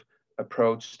positive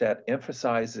approach that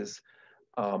emphasizes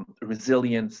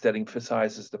resilience, that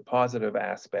emphasizes the positive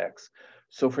aspects.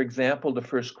 So for example, the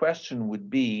first question would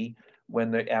be,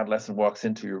 when the adolescent walks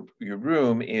into your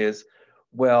room is,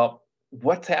 well,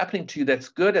 what's happening to you that's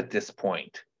good at this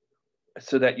point?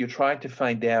 So that you're trying to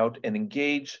find out and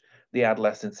engage the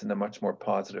adolescents in a much more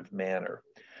positive manner.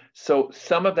 So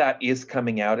some of that is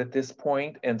coming out at this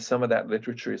point, and some of that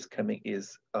literature is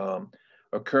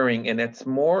occurring, and it's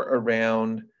more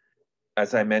around,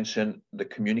 as I mentioned, the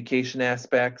communication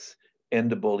aspects and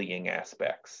the bullying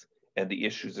aspects and the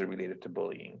issues that are related to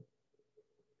bullying.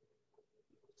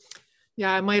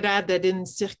 Yeah, I might add that in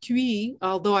Circuit,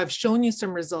 although I've shown you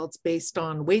some results based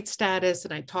on weight status,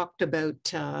 and I talked about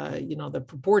the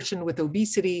proportion with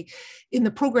obesity, in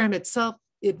the program itself,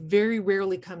 it very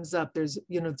rarely comes up. There's,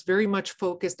 it's very much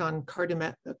focused on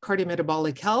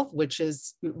cardiometabolic health, which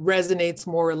resonates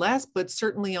more or less, but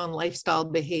certainly on lifestyle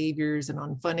behaviors and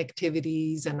on fun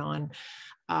activities and on,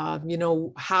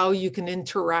 how you can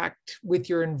interact with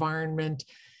your environment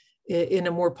in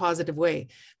a more positive way.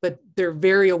 But they're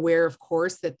very aware, of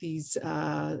course, that these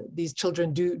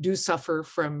children do suffer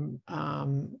from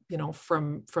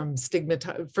from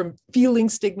feeling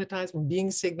stigmatized, from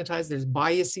being stigmatized. There's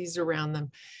biases around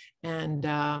them, and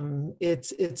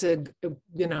it's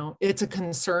a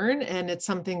concern, and it's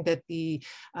something that the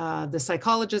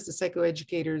psychologists, the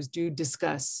psychoeducators do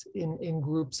discuss in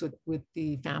groups with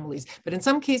the families. But in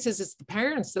some cases, it's the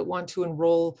parents that want to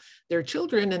enroll their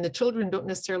children, and the children don't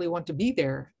necessarily want to be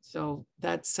there. So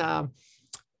that's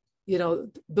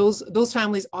those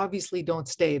families obviously don't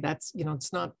stay. That's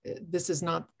this is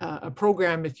not a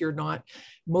program if you're not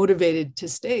motivated to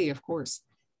stay, of course.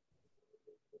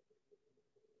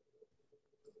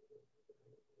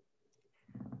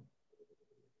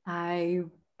 There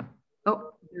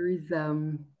is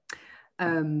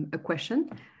a question.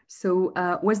 So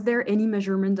was there any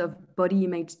measurement of body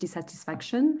image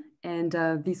dissatisfaction? And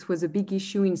this was a big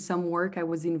issue in some work I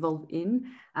was involved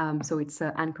in. So it's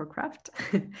Anchor Craft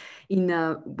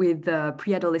with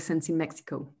pre-adolescents in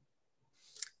Mexico.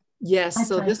 Yes,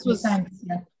 so this was,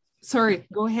 yeah. Sorry,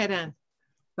 go ahead, Anne.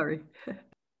 Sorry.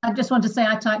 I just want to say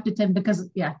I typed it in because,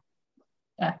 yeah.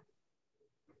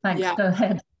 Thanks, Yeah. Go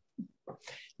ahead.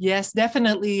 Yes,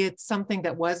 definitely. It's something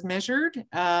that was measured.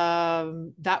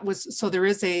 So there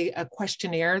is a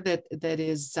questionnaire that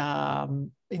is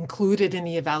included in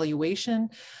the evaluation.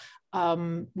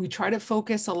 We try to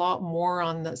focus a lot more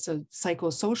on the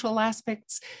psychosocial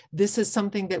aspects. This is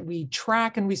something that we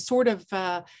track, and we sort of,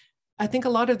 I think a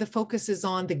lot of the focus is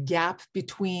on the gap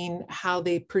between how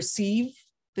they perceive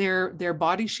their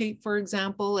body shape, for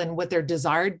example, and what their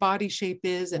desired body shape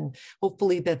is, and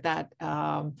hopefully that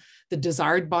the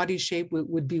desired body shape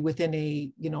would be within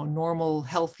a normal,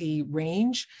 healthy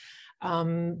range.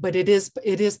 But it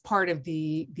is part of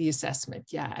the assessment,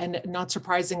 yeah, and not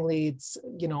surprisingly, it's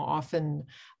often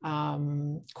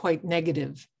quite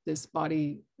negative. This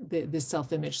this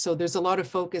self-image. So there's a lot of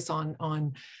focus on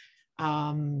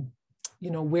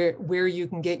where you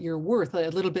can get your worth, a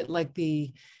little bit like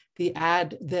the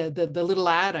ad, the little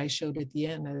ad I showed at the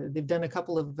end. They've done a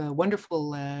couple of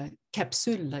wonderful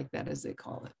capsules like that, as they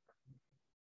call it.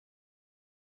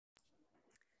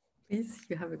 Please,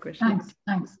 you have a question.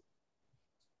 Thanks.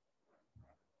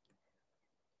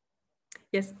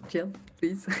 Yes, Jill,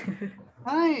 please.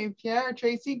 Hi, Pierre,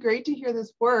 Tracie, great to hear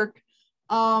this work.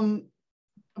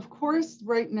 Of course,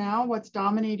 right now, what's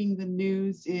dominating the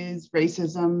news is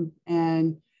racism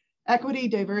and equity,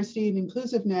 diversity, and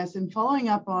inclusiveness. And following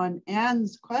up on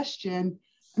Anne's question,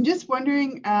 I'm just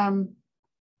wondering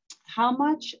how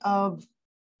much of,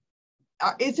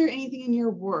 is there anything in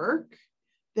your work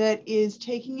that is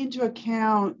taking into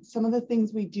account some of the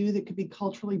things we do that could be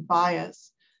culturally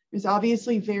biased? There's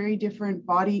obviously very different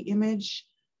body image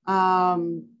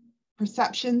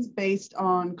perceptions based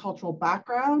on cultural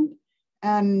background.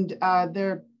 And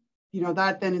they're, you know,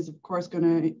 that then is of course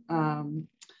going to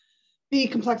be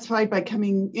complexified by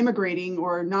immigrating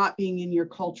or not being in your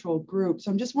cultural group.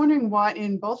 So I'm just wondering what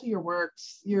in both of your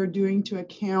works you're doing to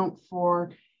account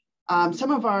for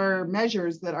some of our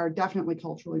measures that are definitely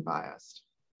culturally biased.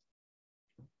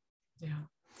 Yeah.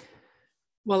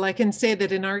 Well, I can say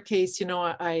that in our case, you know,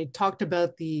 I talked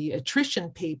about the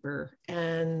attrition paper,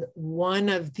 and one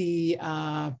of the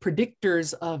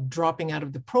predictors of dropping out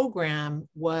of the program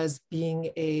was being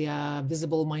a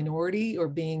visible minority or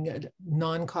being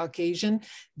non-Caucasian.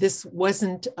 This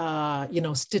wasn't, you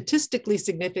know, statistically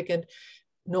significant.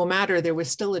 No matter, there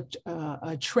was still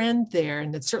a trend there,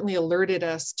 and it certainly alerted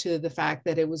us to the fact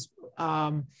that it was,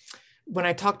 when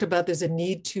I talked about there's a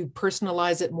need to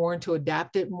personalize it more and to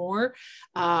adapt it more,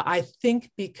 I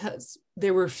think because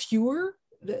there were fewer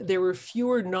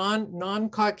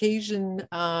non-Caucasian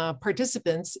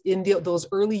participants in those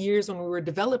early years when we were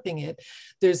developing it.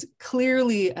 There's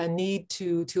clearly a need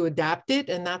to adapt it.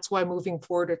 And that's why moving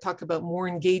forward, I talked about more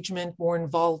engagement, more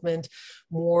involvement,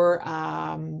 more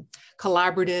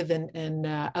collaborative and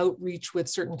outreach with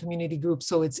certain community groups.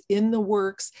 So it's in the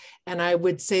works. And I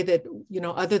would say that, you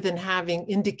know, other than having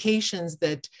indications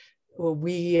that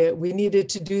we needed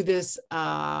to do this in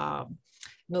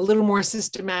a little more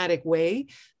systematic way,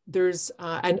 there's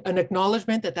an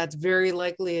acknowledgement that that's very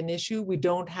likely an issue. We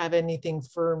don't have anything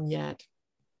firm yet.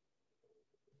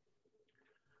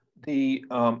 The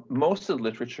most of the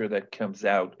literature that comes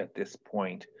out at this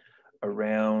point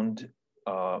around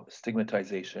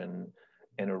stigmatization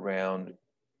and around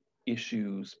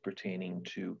issues pertaining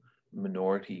to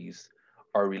minorities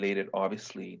are related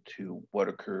obviously to what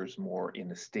occurs more in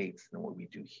the States than what we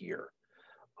do here.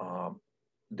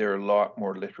 There are a lot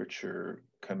more literature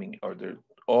coming, or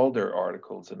all their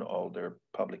articles and all their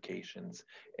publications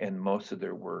and most of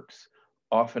their works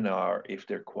often are, if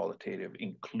they're qualitative,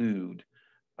 include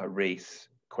a race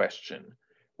question,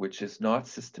 which is not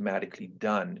systematically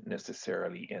done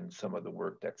necessarily in some of the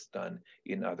work that's done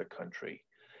in other countries.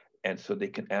 And so they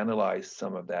can analyze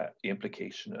some of that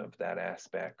implication of that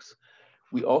aspects.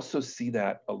 We also see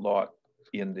that a lot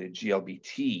in the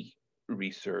GLBT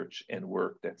research and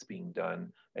work that's being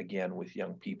done again with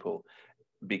young people,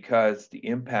 because the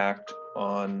impact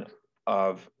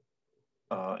of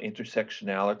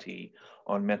intersectionality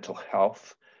on mental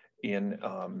health in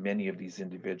many of these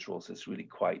individuals is really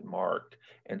quite marked.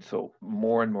 And so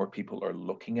more and more people are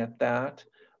looking at that.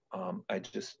 I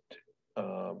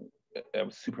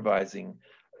was supervising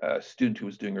a student who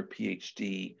was doing her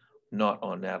PhD, not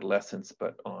on adolescents,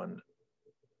 but on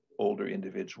older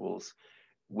individuals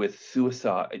with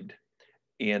suicide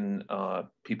in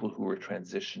people who are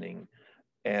transitioning.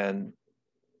 And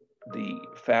the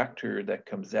factor that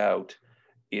comes out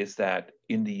is that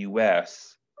in the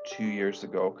US 2 years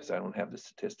ago, because I don't have the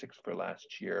statistics for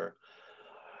last year,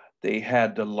 they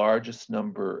had the largest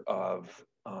number of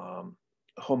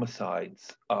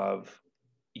homicides of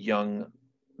young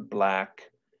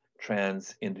Black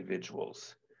trans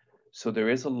individuals. So there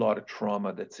is a lot of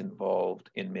trauma that's involved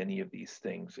in many of these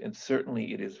things. And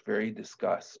certainly it is very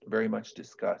much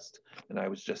discussed. And I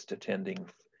was just attending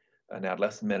an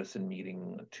adolescent medicine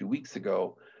meeting 2 weeks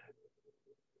ago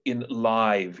in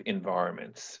live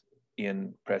environments,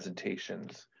 in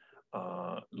presentations,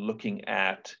 looking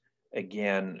at,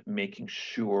 again, making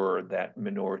sure that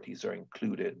minorities are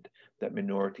included, that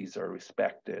minorities are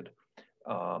respected,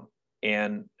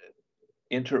 and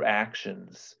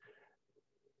interactions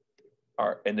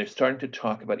and they're starting to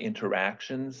talk about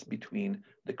interactions between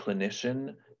the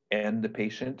clinician and the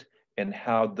patient and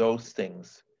how those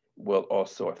things will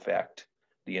also affect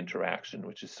the interaction,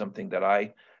 which is something that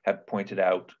I have pointed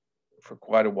out for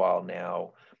quite a while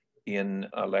now in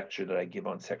a lecture that I give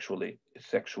on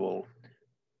sexual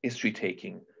history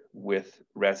taking with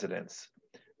residents,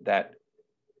 that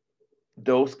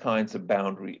those kinds of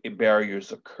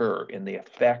barriers occur and they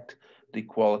affect the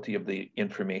quality of the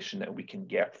information that we can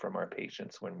get from our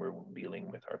patients when we're dealing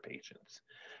with our patients.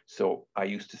 So I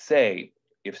used to say,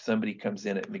 if somebody comes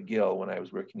in at McGill when I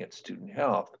was working at Student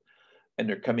Health, and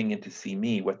they're coming in to see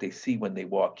me, what they see when they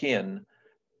walk in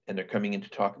and they're coming in to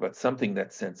talk about something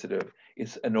that's sensitive,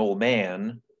 is an old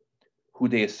man who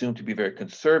they assume to be very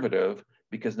conservative,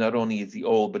 because not only is he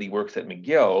old, but he works at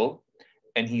McGill,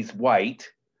 and he's white,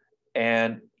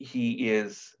 and he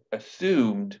is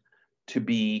assumed to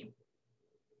be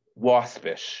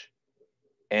waspish.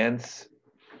 And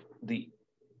the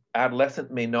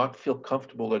adolescent may not feel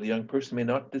comfortable, or the young person may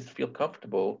not just feel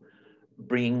comfortable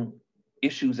bringing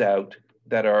issues out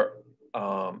that are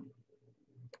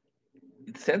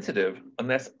sensitive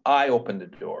unless I open the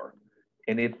door.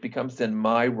 And it becomes then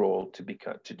my role to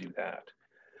do that.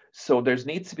 So there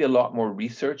needs to be a lot more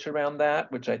research around that,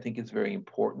 which I think is very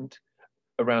important,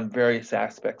 around various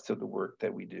aspects of the work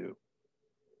that we do.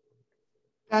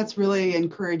 That's really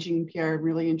encouraging, Pierre,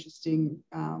 really interesting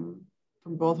from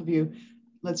both of you.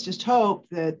 Let's just hope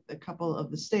that a couple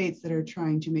of the states that are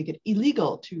trying to make it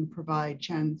illegal to provide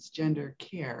transgender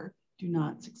care do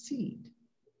not succeed.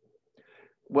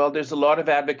 Well, there's a lot of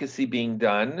advocacy being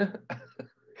done,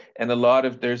 and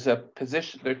there's a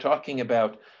position, they're talking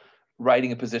about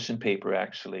writing a position paper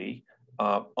actually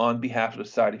on behalf of the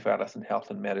Society for Adolescent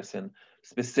Health and Medicine,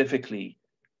 specifically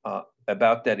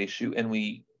about that issue. And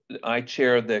I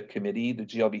chair the committee, the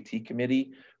GLBT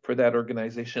committee for that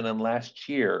organization. And last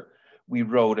year, we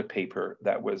wrote a paper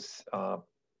that was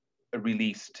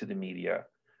released to the media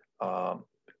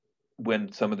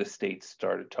when some of the states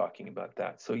started talking about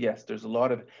that. So yes, there's a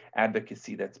lot of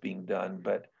advocacy that's being done,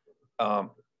 but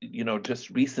just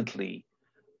recently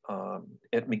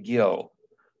at McGill,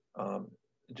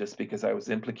 just because I was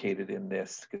implicated in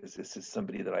this, because this is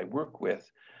somebody that I work with,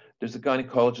 there's a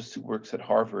gynecologist who works at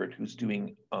Harvard who's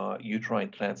doing uterine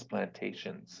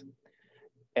transplantations.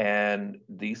 And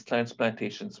these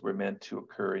transplantations were meant to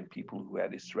occur in people who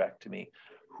had hysterectomy,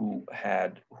 who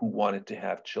wanted to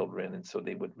have children, and so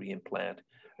they would reimplant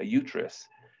a uterus.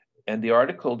 And the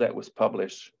article that was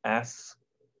published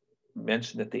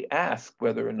mentioned that they asked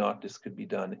whether or not this could be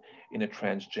done in a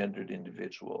transgendered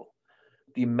individual.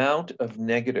 The amount of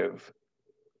negative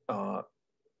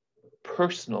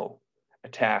personal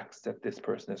attacks that this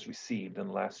person has received in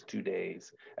the last 2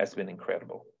 days has been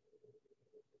incredible.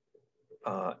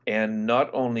 And not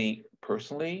only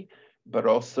personally, but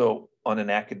also on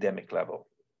an academic level.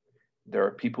 There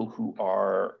are people who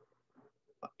are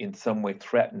in some way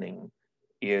threatening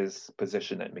his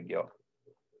position at McGill.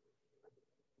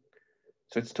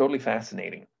 So it's totally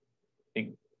fascinating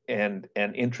and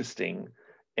interesting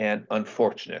and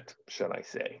unfortunate, shall I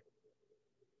say.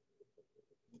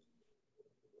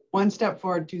 One step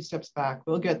forward, 2 steps back.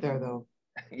 We'll get there though.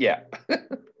 Yeah.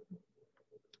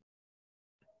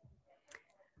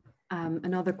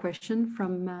 Another question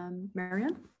from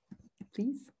Marianne,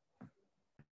 please.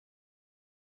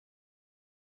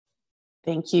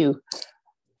 Thank you.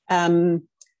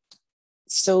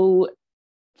 So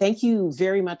thank you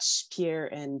very much, Pierre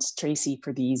and Tracie,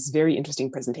 for these very interesting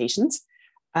presentations.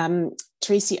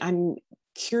 Tracie, I'm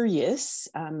curious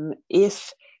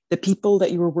if the people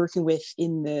that you were working with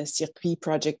in the Circuit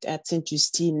project at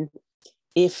Sainte-Justine,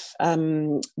 if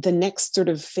the next sort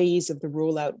of phase of the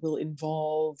rollout will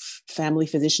involve family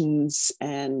physicians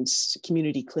and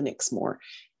community clinics more.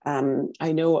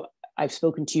 I know I've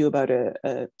spoken to you about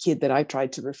a kid that I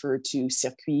tried to refer to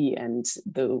Circuit, and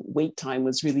the wait time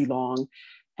was really long.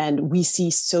 And we see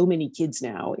so many kids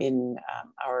now in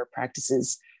our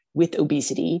practices with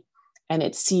obesity. And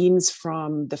it seems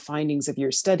from the findings of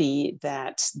your study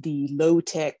that the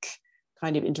low-tech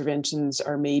kind of interventions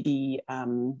are maybe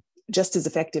just as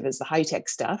effective as the high-tech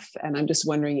stuff. And I'm just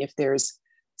wondering if there's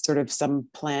sort of some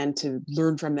plan to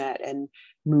learn from that and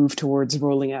move towards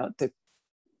rolling out the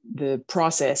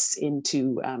process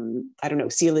into, I don't know,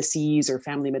 CLSCs or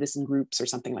family medicine groups or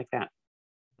something like that.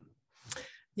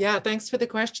 Yeah, thanks for the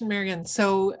question, Marianne.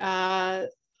 So on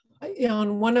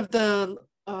one of the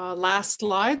last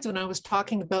slides, when I was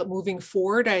talking about moving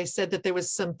forward, I said that there was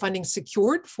some funding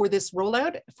secured for this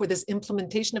rollout, for this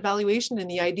implementation evaluation. And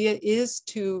the idea is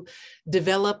to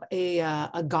develop a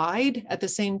guide at the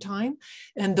same time.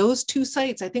 And those 2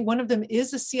 sites, I think one of them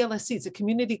is a CLSC, it's a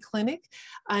community clinic.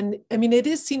 And I mean, it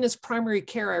is seen as primary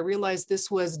care. I realized this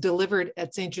was delivered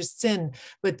at Sainte-Justine,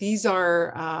 but these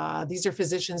are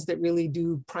physicians that really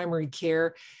do primary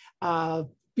care.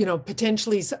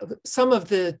 Potentially some of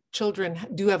the children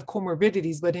do have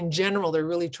comorbidities, but in general, they're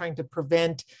really trying to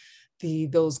prevent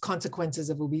those consequences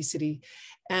of obesity.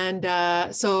 And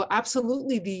so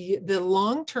absolutely the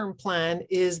long-term plan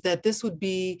is that this would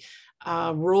be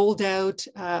rolled out.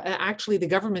 Actually, the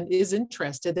government is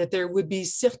interested that there would be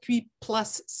Circuit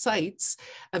Plus sites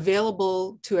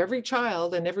available to every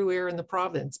child and everywhere in the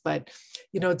province. But,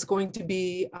 it's going to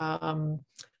be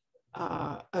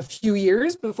a few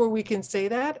years before we can say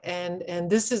that, and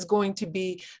this is going to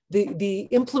be the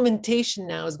implementation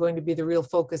now is going to be the real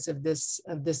focus of this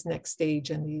next stage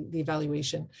and the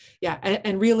evaluation. Yeah,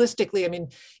 and realistically, I mean,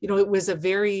 you know, it was a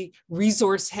very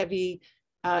resource heavy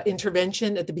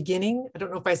intervention at the beginning. I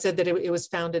don't know if I said that it was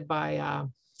founded by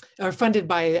or funded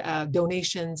by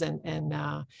donations and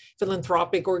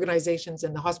philanthropic organizations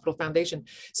and the hospital foundation.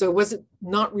 So it was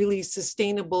not really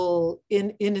sustainable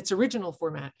in its original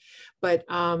format. But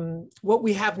what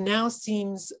we have now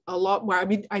seems a lot more. I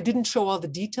mean, I didn't show all the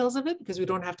details of it because we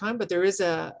don't have time, but there is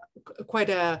quite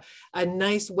a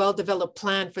nice, well-developed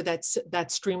plan for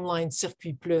that streamlined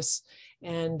Circuit Plus,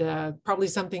 and probably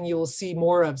something you will see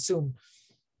more of soon.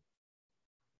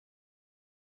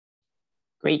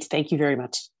 Great, thank you very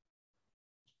much.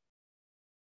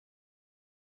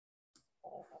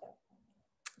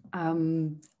 I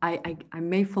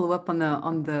may follow up on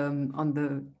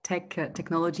the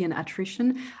technology and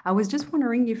attrition. I was just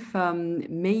wondering if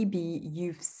maybe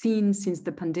you've seen since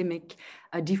the pandemic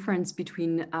a difference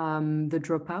between the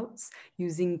dropouts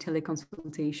using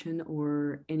teleconsultation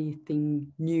or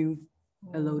anything new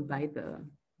allowed by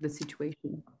the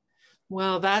situation.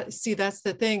 Well, that's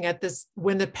the thing.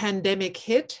 When the pandemic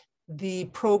hit, the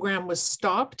program was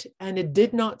stopped and it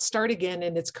did not start again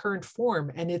in its current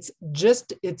form. And it's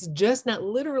just not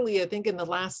literally, I think in the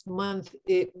last month,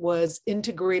 it was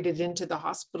integrated into the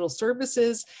hospital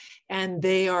services, and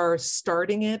they are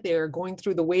starting it. They are going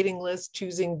through the waiting list,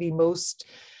 choosing the most,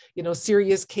 you know,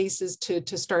 serious cases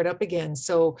to start up again.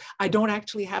 So I don't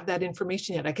actually have that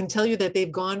information yet. I can tell you that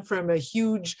they've gone from a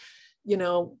huge, you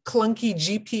know, clunky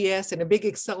GPS and a big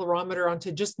accelerometer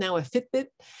onto just now a Fitbit.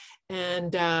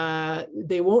 And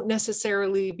they won't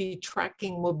necessarily be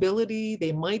tracking mobility.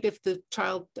 They might if the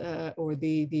child or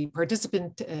the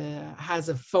participant has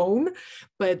a phone,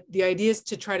 but the idea is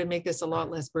to try to make this a lot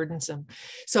less burdensome.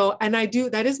 So, and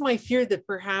that is my fear that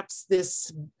perhaps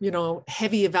this, you know,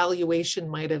 heavy evaluation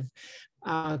might have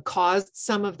caused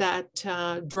some of that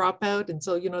dropout. And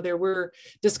so, you know, there were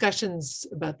discussions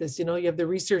about this. You know, you have the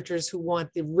researchers who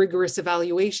want the rigorous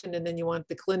evaluation, and then you want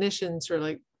the clinicians who are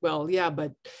like, well, yeah,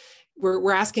 but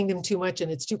we're asking them too much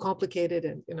and it's too complicated.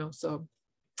 And, you know, so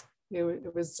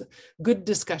it was good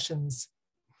discussions.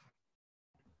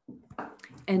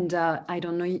 And I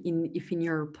don't know if in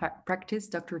your practice,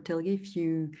 Dr. Tellier,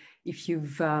 if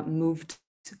you've moved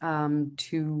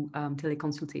to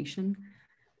teleconsultation.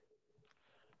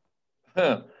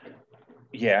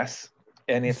 Yes,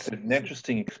 and it's an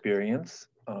interesting experience,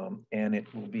 and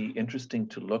it will be interesting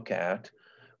to look at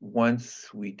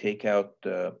once we take out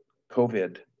the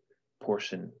COVID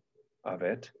portion of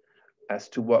it as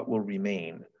to what will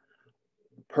remain.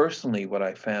 Personally, what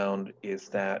I found is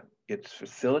that it's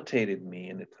facilitated me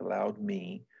and it's allowed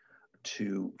me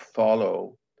to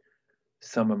follow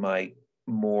some of my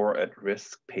more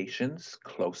at-risk patients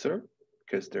closer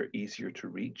because they're easier to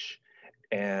reach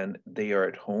and they are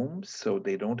at home, so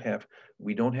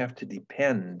we don't have to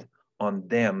depend on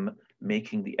them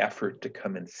making the effort to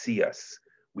come and see us.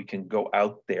 We can go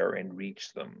out there and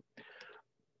reach them.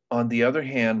 On the other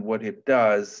hand, what it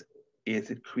does is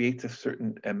it creates a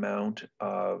certain amount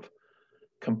of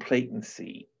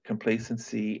complacency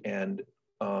and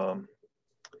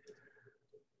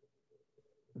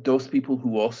those people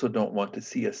who also don't want to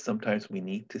see us, sometimes we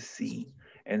need to see.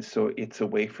 And so it's a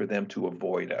way for them to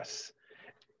avoid us.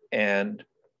 And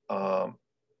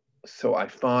so I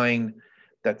find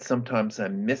that sometimes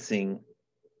I'm missing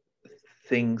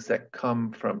things that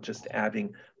come from just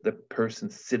having the person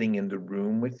sitting in the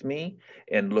room with me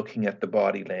and looking at the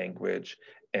body language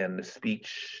and the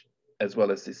speech, as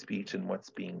well as the speech and what's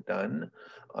being done.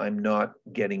 I'm not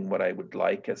getting what I would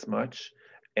like as much.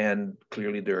 And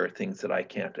clearly there are things that I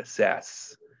can't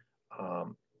assess,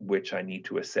 which I need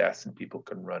to assess and people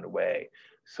can run away.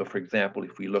 So for example,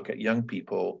 if we look at young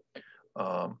people,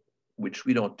 which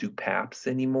we don't do PAPs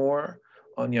anymore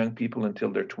on young people until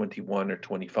they're 21 or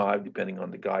 25, depending on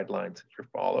the guidelines that you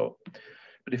follow.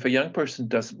 But if a young person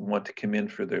doesn't want to come in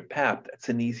for their PAP, that's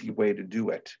an easy way to do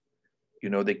it. You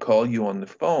know, they call you on the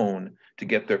phone to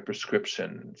get their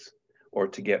prescriptions or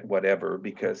to get whatever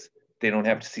because they don't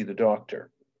have to see the doctor.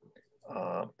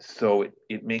 So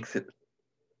it makes it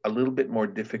a little bit more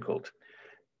difficult.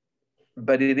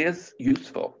 But it is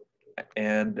useful.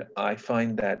 And I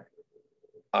find that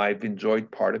I've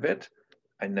enjoyed part of it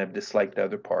and I've disliked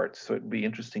other parts. So it'd be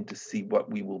interesting to see what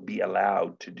we will be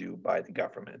allowed to do by the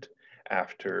government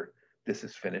after this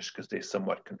is finished, because they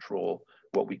somewhat control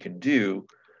what we can do.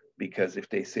 Because if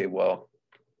they say, well,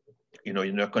 you know,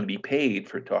 you're not going to be paid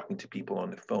for talking to people on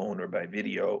the phone or by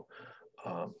video,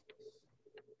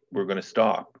 we're going to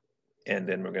stop. and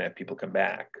then we're going to have people come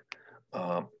back.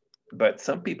 But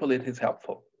some people it is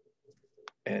helpful,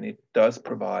 and it does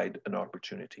provide an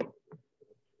opportunity.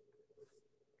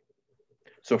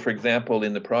 So for example,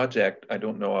 in the project, I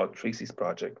don't know how Tracie's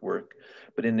project worked,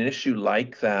 but in an issue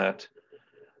like that,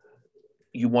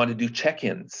 you want to do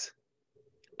check-ins,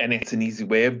 and it's an easy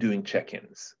way of doing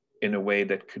check-ins in a way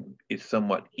that is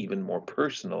somewhat even more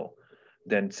personal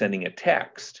than sending a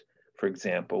text, for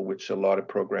example, which a lot of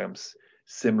programs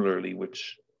similarly,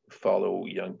 which follow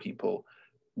young people,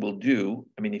 will do.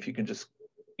 I mean, if you can just,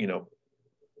 you know,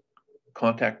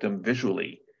 contact them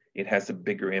visually, it has a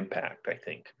bigger impact, I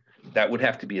think. That would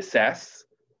have to be assessed,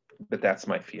 but that's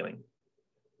my feeling.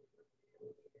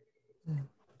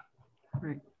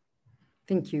 Right.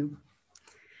 Thank you.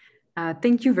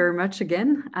 Thank you very much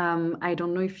again. I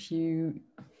don't know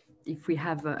if we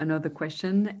have another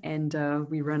question, and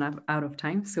we run out of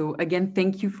time. So again,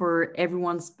 thank you for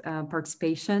everyone's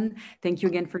participation. Thank you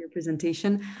again for your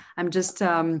presentation. I'm just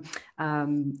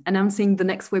announcing the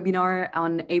next webinar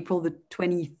on April the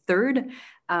 23rd.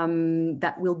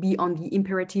 That will be on the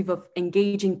imperative of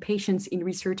engaging patients in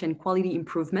research and quality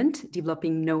improvement,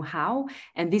 developing know-how.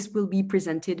 And this will be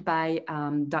presented by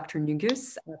Dr.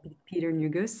 Nugus, Peter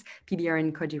Nugus,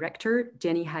 PBRN co-director,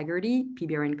 Jenny Haggerty,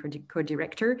 PBRN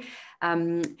co-director,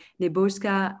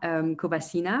 Nebojska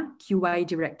Kovacina, QI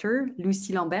director,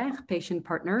 Lucie Lambert, patient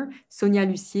partner, Sonia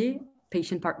Lucier,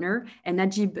 patient partner, and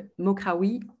Najib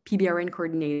Mokrawi, PBRN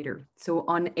coordinator. So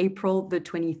on April the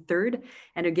 23rd.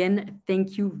 And again,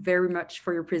 thank you very much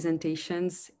for your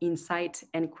presentations, insight,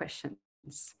 and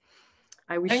questions.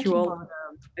 I wish you all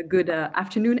a good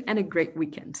afternoon and a great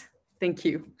weekend. Thank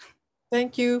you.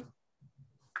 Thank you.